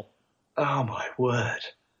Donna Noble? Oh, my word.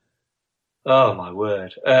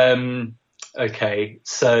 Okay,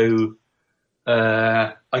 so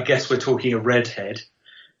I guess we're talking a redhead.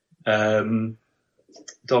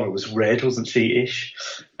 Donna was red, wasn't she, ish?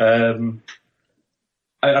 I'm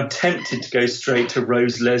tempted to go straight to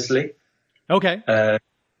Rose Leslie. Okay.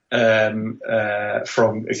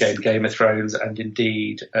 From, again, Game of Thrones and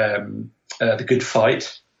indeed The Good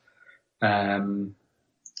Fight. John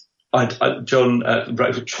Leslie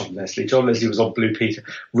was on Blue Peter.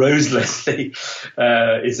 Rose Leslie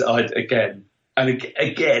is again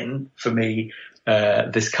for me.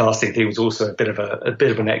 This casting thing was also a bit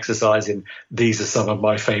of an exercise in these are some of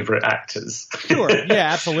my favourite actors. Sure,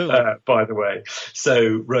 yeah, absolutely. By the way,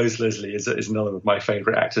 so Rose Leslie is another of my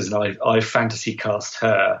favourite actors, and I fantasy cast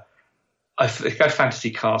her. I think I fantasy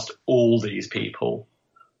cast all these people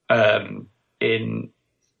in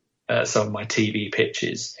some of my TV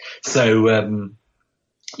pitches. So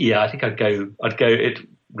I think I'd go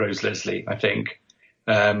Rose Leslie. I think,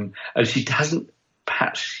 and she hasn't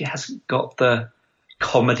got the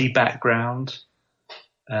comedy background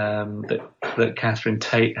that Catherine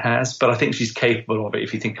Tate has, but I think she's capable of it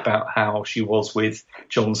if you think about how she was with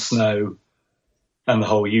Jon Snow and the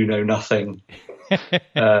whole you know nothing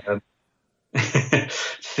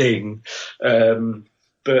thing.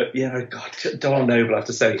 But, God, Donna Noble, I have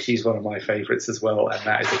to say, she's one of my favourites as well, and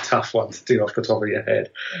that is a tough one to do off the top of your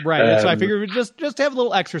head. Right, so I figured we'd just have a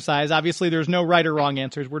little exercise. Obviously, there's no right or wrong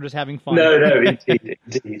answers. We're just having fun. No,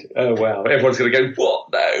 indeed. Oh, wow. Everyone's going to go, what?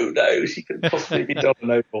 No, she couldn't possibly be Donna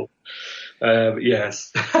Noble.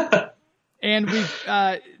 Yes. And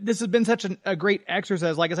this has been such a great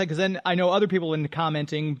exercise, like I said, because then I know other people in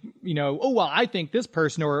commenting, I think this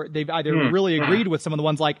person, or they've either really agreed with some of the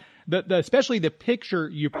ones, like especially the picture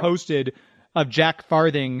you posted of Jack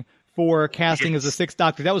Farthing for casting as the Sixth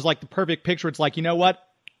Doctor. That was like the perfect picture. It's like, you know what?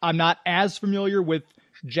 I'm not as familiar with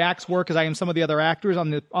Jack's work as I am some of the other actors on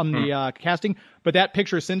the casting, but that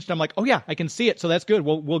picture is cinched. I'm like, oh yeah, I can see it. So that's good.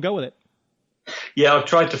 We'll go with it. Yeah, I've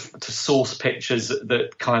tried to source pictures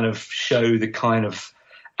that kind of show the kind of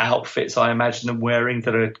outfits I imagine them wearing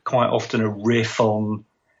that are quite often a riff on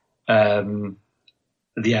the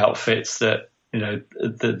outfits that,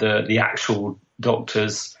 the actual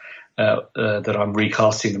doctors that I'm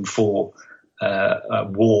recasting them for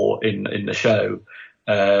wore in the show.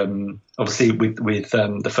 Obviously, with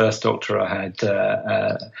the first Doctor, I had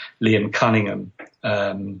Liam Cunningham,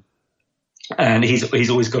 and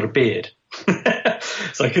he's always got a beard.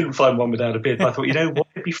 So I couldn't find one without a beard. But I thought, what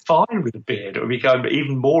would be fine with a beard? It would be kind of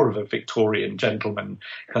even more of a Victorian gentleman,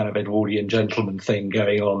 kind of Edwardian gentleman thing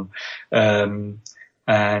going on. And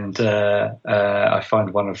I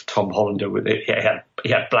find one of Tom Hollander with it. He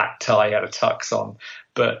had black tie, he had a tux on,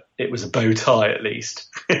 but it was a bow tie at least.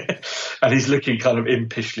 And he's looking kind of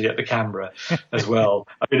impishly at the camera as well.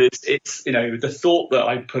 I mean, it's the thought that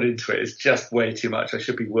I put into it is just way too much. I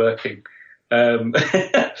should be working. But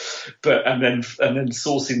then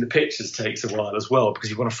sourcing the pictures takes a while as well, because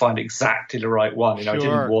you want to find exactly the right one. I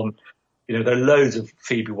didn't want, there are loads of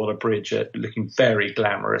Phoebe Waller-Bridge looking very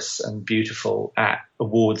glamorous and beautiful at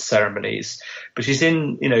awards ceremonies, but she's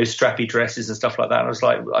in, strappy dresses and stuff like that. And I was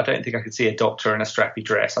like, I don't think I could see a doctor in a strappy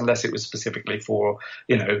dress unless it was specifically for,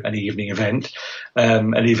 an evening event.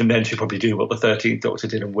 And even then she'd probably do what the 13th Doctor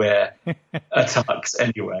did and wear a tux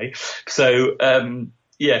anyway. So,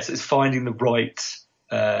 yes, it's finding the right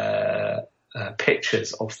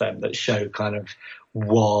pictures of them that show kind of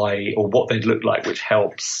why or what they'd look like, which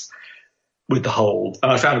helps with the whole.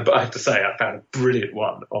 And I found a brilliant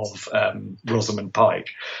one of Rosamund Pike,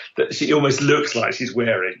 that she almost looks like she's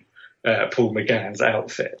wearing Paul McGann's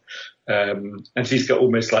outfit, and she's got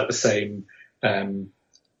almost like the same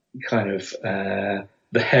kind of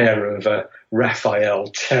the hair of a Raphael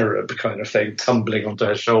cherub kind of thing tumbling onto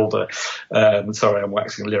her shoulder. Sorry, I'm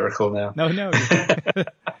waxing lyrical now. No.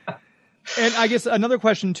 And I guess another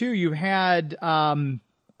question too, you've had,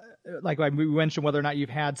 like we mentioned, whether or not you've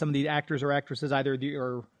had some of the actors or actresses either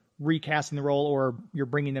are recasting the role or you're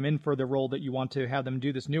bringing them in for the role that you want to have them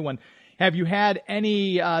do this new one. Have you had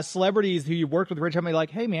any celebrities who you've worked with, Rich, be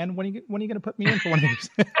like, hey man, when are you going to put me in for one of these?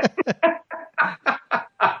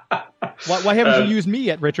 Why haven't you used me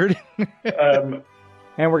yet, Richard? And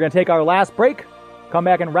we're going to take our last break, come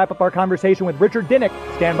back and wrap up our conversation with Richard Dinnick.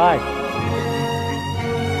 Stand by.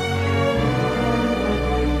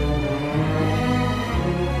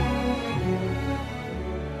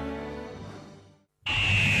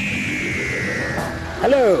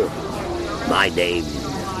 Hello, my name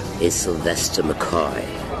is Sylvester McCoy.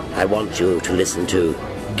 I want you to listen to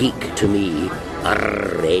Geek to Me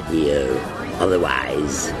Radio.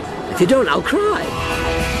 Otherwise, if you don't, I'll cry.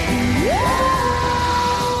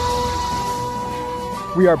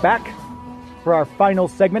 We are back for our final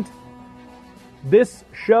segment. This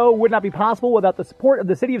show would not be possible without the support of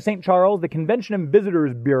the City of St. Charles, the Convention and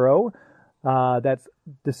Visitors Bureau. That's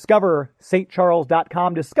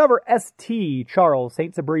discoverstcharles.com. Discover ST Charles,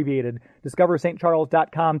 Saints abbreviated.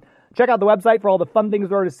 Discoverstcharles.com. Check out the website for all the fun things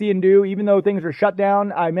there are to see and do. Even though things are shut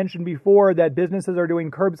down, I mentioned before that businesses are doing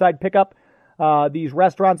curbside pickup. These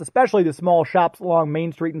restaurants, especially the small shops along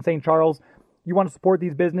Main Street in St. Charles, you want to support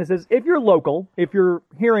these businesses. If you're local, if you're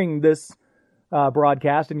hearing this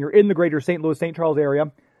broadcast and you're in the greater St. Louis, St. Charles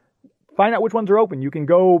area, find out which ones are open. You can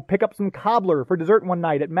go pick up some cobbler for dessert one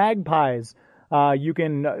night at Magpies. You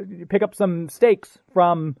can pick up some steaks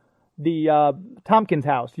from the Tompkins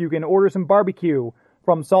house. You can order some barbecue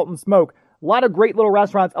from Salt and Smoke. A lot of great little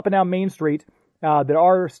restaurants up and down Main Street that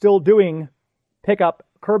are still doing pickup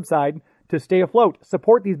curbside to stay afloat.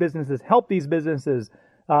 Support these businesses. Help these businesses.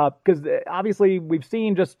 Because obviously we've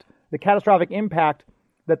seen just the catastrophic impact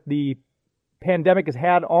that the pandemic has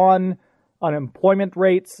had on unemployment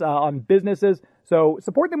rates, on businesses. So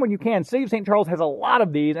support them when you can. City of St. Charles has a lot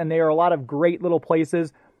of these, and they are a lot of great little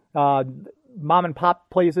places, mom and pop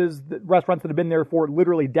places, restaurants that have been there for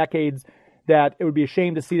literally decades. that it would be a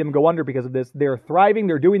shame to see them go under because of this. They're thriving.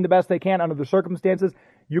 They're doing the best they can under the circumstances.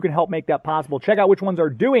 You can help make that possible. Check out which ones are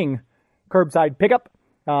doing curbside pickup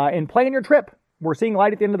and plan your trip. We're seeing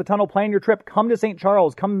light at the end of the tunnel. Plan your trip. Come to St.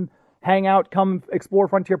 Charles. Come hang out. Come explore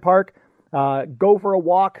Frontier Park. Go for a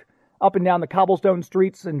walk up and down the cobblestone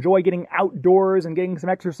streets. Enjoy getting outdoors and getting some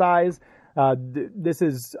exercise.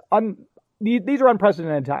 These are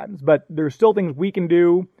unprecedented times, but there's still things we can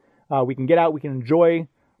do. We can get out. We can enjoy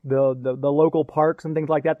the local parks and things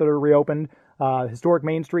like that are reopened. Historic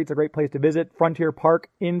Main Street's a great place to visit. Frontier Park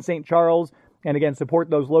in St. Charles. And again, support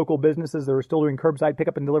those local businesses that are still doing curbside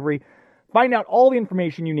pickup and delivery. Find out all the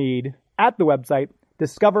information you need at the website,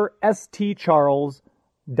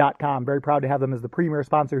 discoverstcharles.com. Very proud to have them as the premier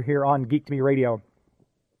sponsor here on Geek to Me Radio.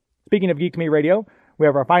 Speaking of Geek to Me Radio, we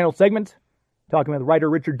have our final segment, talking with writer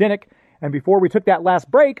Richard Dinnick. And before we took that last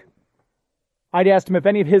break, I'd asked him if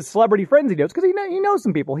any of his celebrity friends he knows, because he knows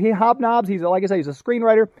some people. He hobnobs. He's, like I said, he's a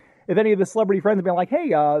screenwriter. If any of his celebrity friends have been like,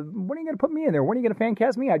 hey, when are you going to put me in there? When are you going to fan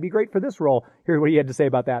cast me? I'd be great for this role. Here's what he had to say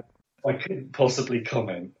about that. I couldn't possibly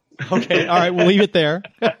comment. Okay, all right, we'll leave it there.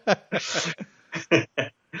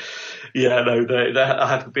 Yeah, no, I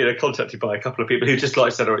have been contacted by a couple of people who just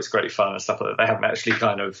said, oh, it's great fun and stuff like that. They haven't actually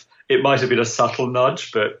it might have been a subtle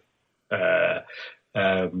nudge, but no,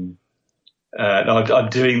 I'm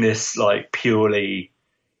doing this purely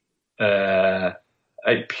for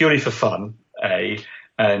fun, A,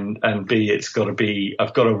 and B, it's got to be,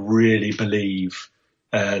 I've got to really believe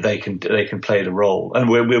they can play the role, and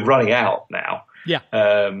we're running out now. Yeah.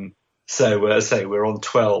 So say we're on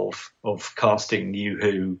 12 of casting New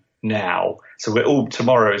Who now. So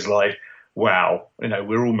tomorrow is wow,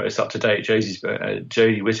 we're almost up to date.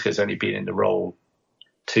 Jodie Whittaker's only been in the role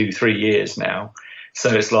 2-3 years now.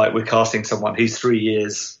 So it's we're casting someone who's 3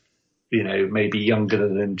 years, maybe younger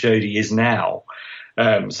than Jodie is now.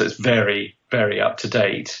 So it's very, very up to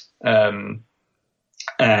date.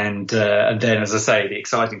 And then, as I say, the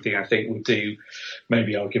exciting thing I think we'll do,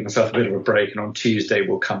 maybe I'll give myself a bit of a break, and on Tuesday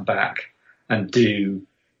we'll come back and do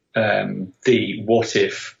the What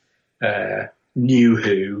If New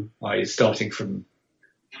Who, starting from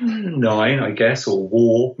 9, I guess, or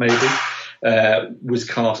War maybe, was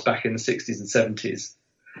cast back in the 60s and 70s.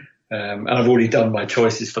 And I've already done my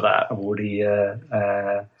choices for that. I've already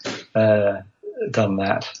done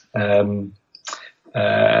that.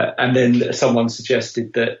 And then someone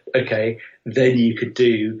suggested that, okay, then you could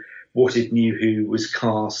do What If New Who was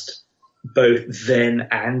cast both then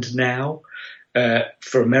and now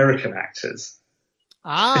for American actors.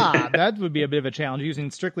 That would be a bit of a challenge,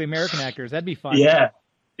 using strictly American actors. That'd be fun. Yeah.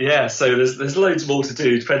 So there's loads more to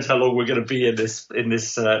do. Depends how long we're going to be in this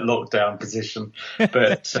lockdown position.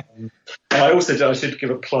 But I should give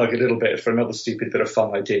a plug a little bit for another stupid bit of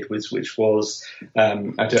fun I did, which was I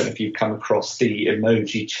don't know if you've come across the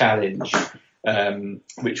emoji challenge,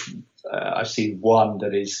 which I've seen one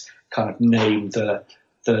that is kind of named the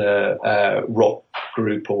rock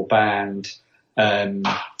group or band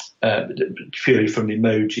purely from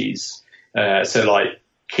emojis. So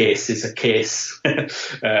Kiss is a kiss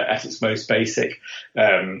at its most basic,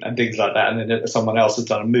 and things like that. And then someone else has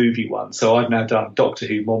done a movie one. So I've now done Doctor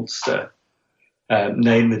Who monster.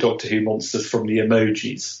 Name the Doctor Who monsters from the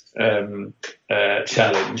emojis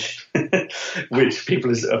challenge, which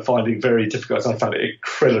people are finding very difficult. I found it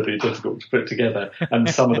incredibly difficult to put together, and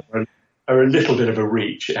some of them are a little bit of a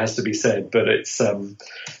reach, it has to be said, but it's people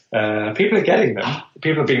are getting them.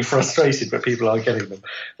 People are being frustrated, but people are getting them.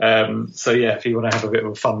 So yeah, if you want to have a bit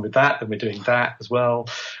of fun with that, then we're doing that as well.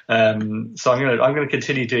 So I'm going to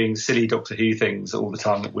continue doing silly Doctor Who things all the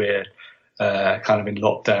time that we're kind of in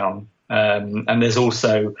lockdown. And there's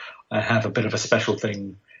also, I have a bit of a special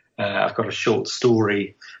thing. I've got a short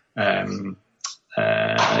story, an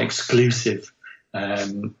exclusive,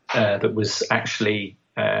 that was actually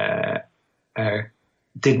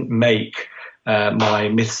didn't make my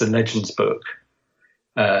Myths and Legends book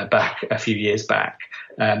back a few years back.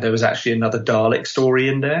 There was actually another Dalek story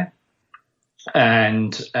in there,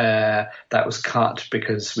 and that was cut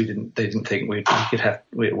because they didn't think we could have.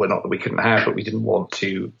 Well, not that we couldn't have, but we didn't want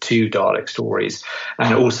two Dalek stories.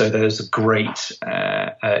 And also, there's a great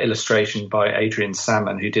illustration by Adrian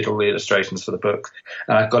Salmon, who did all the illustrations for the book.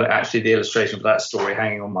 And I've got the illustration for that story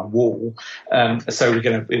hanging on my wall. So we're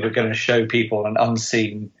going to show people an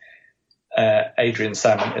unseen Adrian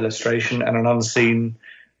Salmon illustration and an unseen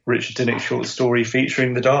Richard Dinnick short story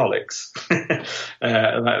featuring the Daleks.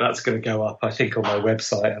 And that's going to go up, I think, on my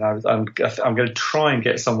website. And I'm going to try and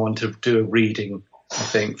get someone to do a reading, I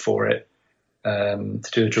think, for it, to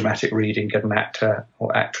do a dramatic reading, get an actor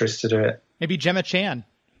or actress to do it. Maybe Gemma Chan.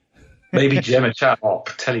 Maybe Gemma Chan. Oh,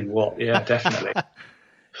 tell you what, yeah, definitely.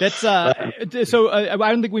 That's so. I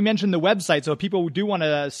don't think we mentioned the website. So if people do want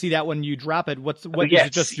to see that when you drop it, is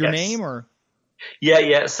it just your name or?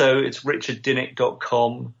 Yeah. So it's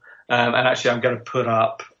richarddinnick.com, and actually I'm going to put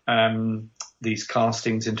up these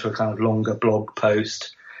castings into a kind of longer blog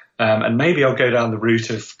post, and maybe I'll go down the route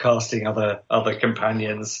of casting other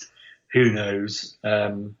companions. Who knows?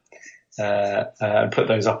 Put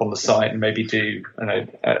those up on the site and maybe do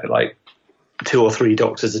like 2 or 3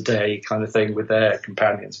 doctors a day kind of thing with their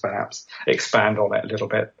companions, perhaps expand on it a little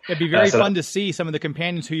bit. It'd be very fun to see some of the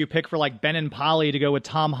companions who you pick for like Ben and Polly to go with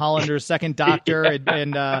Tom Hollander's second Doctor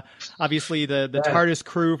and obviously the TARDIS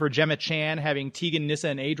crew for Gemma Chan having Tegan, Nyssa,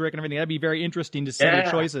 and Adric and everything. That'd be very interesting to see the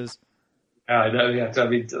choices. I know, yeah. I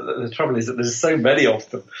mean, the trouble is that there's so many of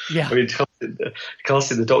them. Yeah. I mean,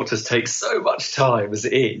 casting the Doctors takes so much time as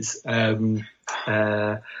it is. But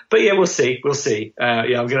yeah, we'll see.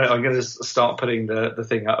 I'm gonna start putting the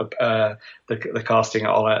thing up, the casting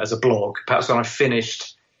on it as a blog. Perhaps when I've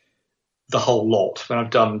finished the whole lot, when I've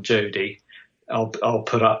done Jodie, I'll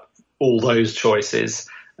put up all those choices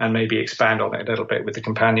and maybe expand on it a little bit with the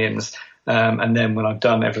companions. And then when I've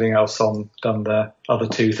done everything else done the other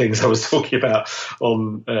 2 things I was talking about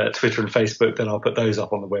on Twitter and Facebook, then I'll put those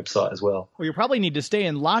up on the website as well. Well, you probably need to stay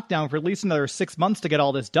in lockdown for at least another 6 months to get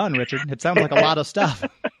all this done, Richard. It sounds like a lot of stuff.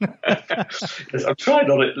 I'm trying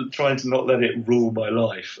to not let it rule my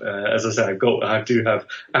life. As I say, I do have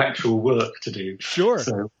actual work to do.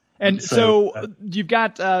 Sure. So you've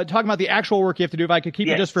got, talking about the actual work you have to do, if I could keep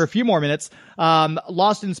you just for a few more minutes,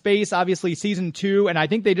 Lost in Space, obviously season 2, and I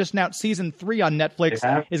think they just announced season 3 on Netflix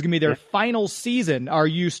is going to be their final season. Are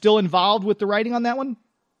you still involved with the writing on that one?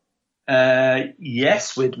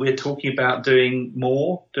 Yes, we're talking about doing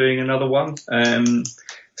another one.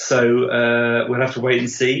 So we'll have to wait and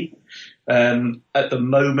see. At the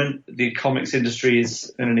moment, the comics industry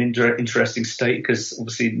is in an interesting state because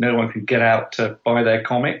obviously no one can get out to buy their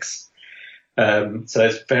comics. So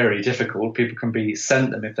it's very difficult. People can be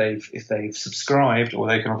sent them if they've subscribed, or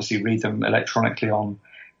they can obviously read them electronically on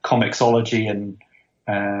Comixology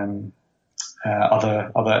and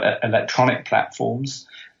other electronic platforms.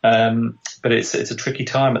 But it's a tricky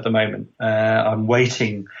time at the moment. I'm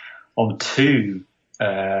waiting on 2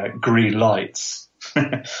 green lights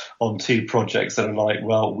on 2 projects that are like,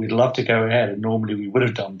 well, we'd love to go ahead, and normally we would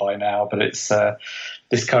have done by now, but it's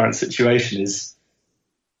this current situation is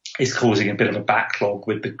causing a bit of a backlog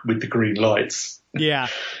with the green lights. Yeah,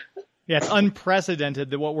 it's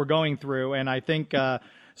unprecedented what we're going through, and I think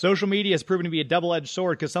social media has proven to be a double-edged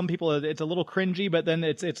sword because some people it's a little cringy, but then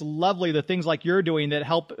it's lovely the things like you're doing that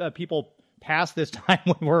help people pass this time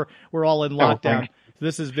when we're all in lockdown. So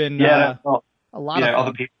this has been a lot of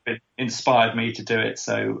other people have inspired me to do it.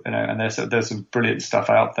 So, and there's some brilliant stuff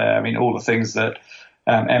out there. I mean, all the things that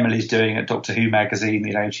Emily's doing at Doctor Who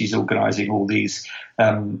magazine, she's organising all these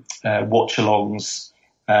watch-alongs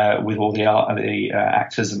with all the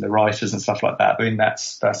actors and the writers and stuff like that. I mean,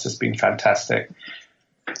 that's just been fantastic.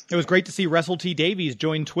 It was great to see Russell T Davies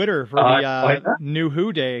join Twitter for the New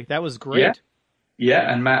Who Day. That was great.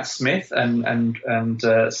 Yeah, and Matt Smith and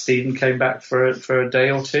Stephen came back for a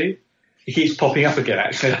day or 2. He keeps popping up again,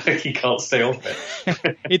 actually. I think he can't stay off it.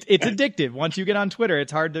 It's addictive. Once you get on Twitter,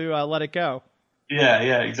 it's hard to let it go.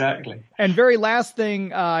 Yeah, exactly. And very last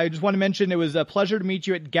thing, I just want to mention, it was a pleasure to meet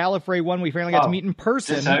you at Gallifrey One. We finally got to meet in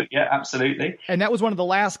person. Yeah, absolutely. And that was one of the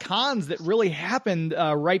last cons that really happened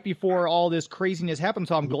right before all this craziness happened.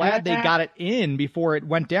 So I'm glad they got it in before it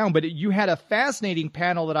went down. But you had a fascinating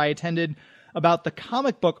panel that I attended about the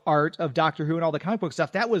comic book art of Doctor Who and all the comic book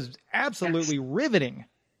stuff. That was absolutely riveting.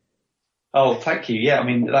 Oh, thank you. Yeah, I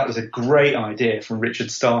mean, that was a great idea from Richard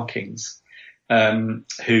Starkings,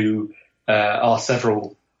 who are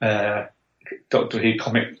several Doctor Who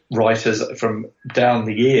comic writers from down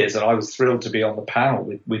the years. And I was thrilled to be on the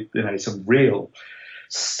panel with some real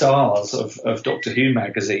stars of Doctor Who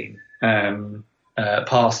magazine,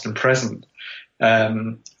 past and present.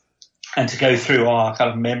 And to go through our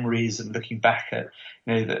kind of memories and looking back at,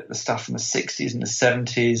 the stuff from the 60s and the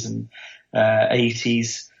 70s and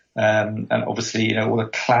 80s. And obviously, all the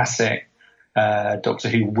classic Doctor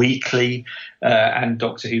Who Weekly and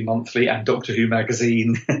Doctor Who Monthly and Doctor Who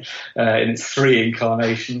Magazine in its 3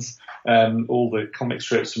 incarnations, all the comic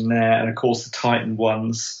strips from there, and of course the Titan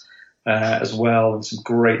ones as well, and some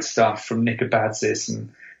great stuff from Nick Abadzis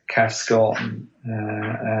and Cav Scott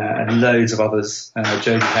and loads of others.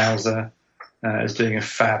 Jodie Hauser is doing a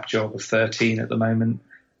fab job of 13 at the moment.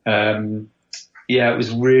 Yeah, it was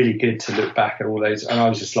really good to look back at all those. And I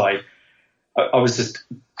was just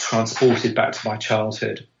transported back to my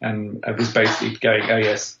childhood, and I was basically going, oh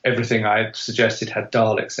yes, everything I had suggested had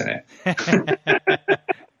Daleks in it.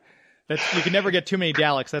 You can never get too many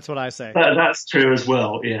Daleks, that's what I say. That's true as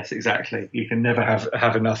well, yes, exactly. You can never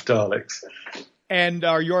have enough Daleks. And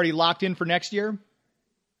are you already locked in for next year?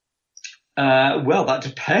 Well, that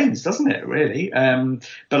depends, doesn't it, really?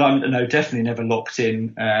 But I'm definitely never locked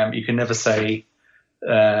in. You can never say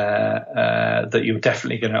that you're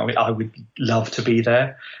definitely going to. I mean, I would love to be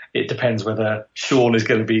there. It depends whether Sean is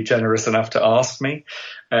going to be generous enough to ask me,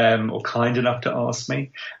 or kind enough to ask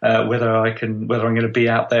me, whether I'm going to be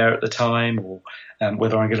out there at the time, or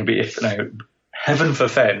whether I'm going to be. Heaven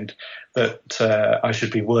forfend that I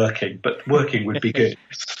should be working, but working would be good.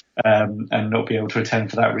 And not be able to attend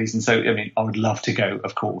for that reason. So, I mean, I would love to go,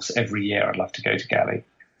 of course. Every year I'd love to go to Galley.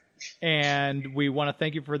 And we want to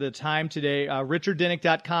thank you for the time today.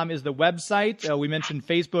 RichardDinnick.com is the website. We mentioned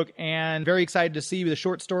Facebook, and very excited to see the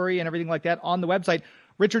short story and everything like that on the website.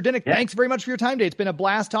 Richard Dinnick, Thanks very much for your time today. It's been a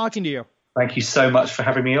blast talking to you. Thank you so much for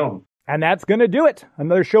having me on. And that's going to do it.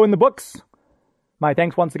 Another show in the books. My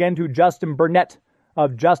thanks once again to Justin Burnette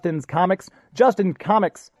of Justin's Comics.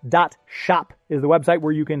 JustinComics.shop is the website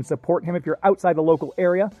where you can support him if you're outside the local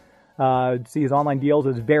area. See his online deals,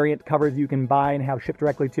 his variant covers you can buy and have shipped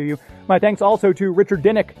directly to you. My thanks also to Richard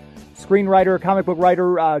Dinnick, screenwriter, comic book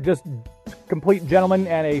writer, just complete gentleman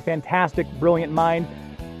and a fantastic, brilliant mind.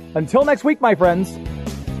 Until next week, my friends.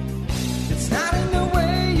 It's not in the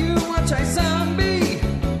way you watch a zombie.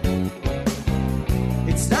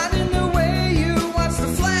 It's not in the way you watch The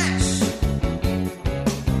Flash.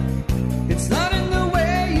 It's not in the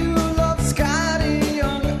way you love Scotty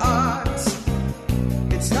Young art.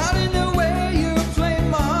 It's not in the way you play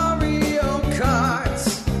Mario Kart.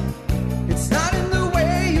 It's not in the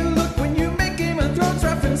way you look when you make Game of Thrones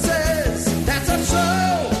references. That's a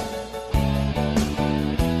show.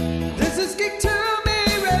 This is Geek to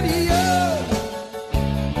Me Radio.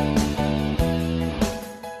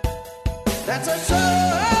 That's a show.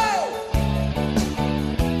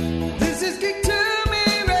 This is Geek to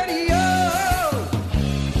Me Radio.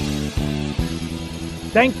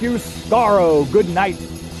 Thank you, Scarro. Good night.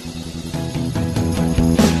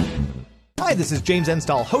 Hi, this is James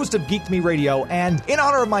Enstall, host of Geek to Me Radio, and in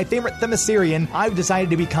honor of my favorite Themyscirian, I've decided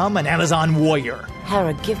to become an Amazon warrior.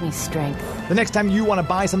 Hera, give me strength. The next time you want to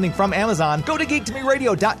buy something from Amazon, go to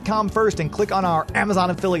geektomeradio.com first and click on our Amazon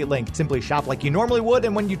affiliate link. Simply shop like you normally would,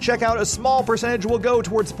 and when you check out, a small percentage will go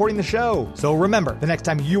towards supporting the show. So remember, the next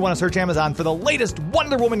time you want to search Amazon for the latest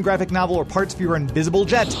Wonder Woman graphic novel or parts for your invisible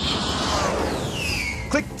jet,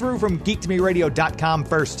 click through from geektomeradio.com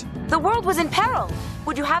first. The world was in peril.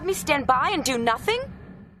 Would you have me stand by and do nothing?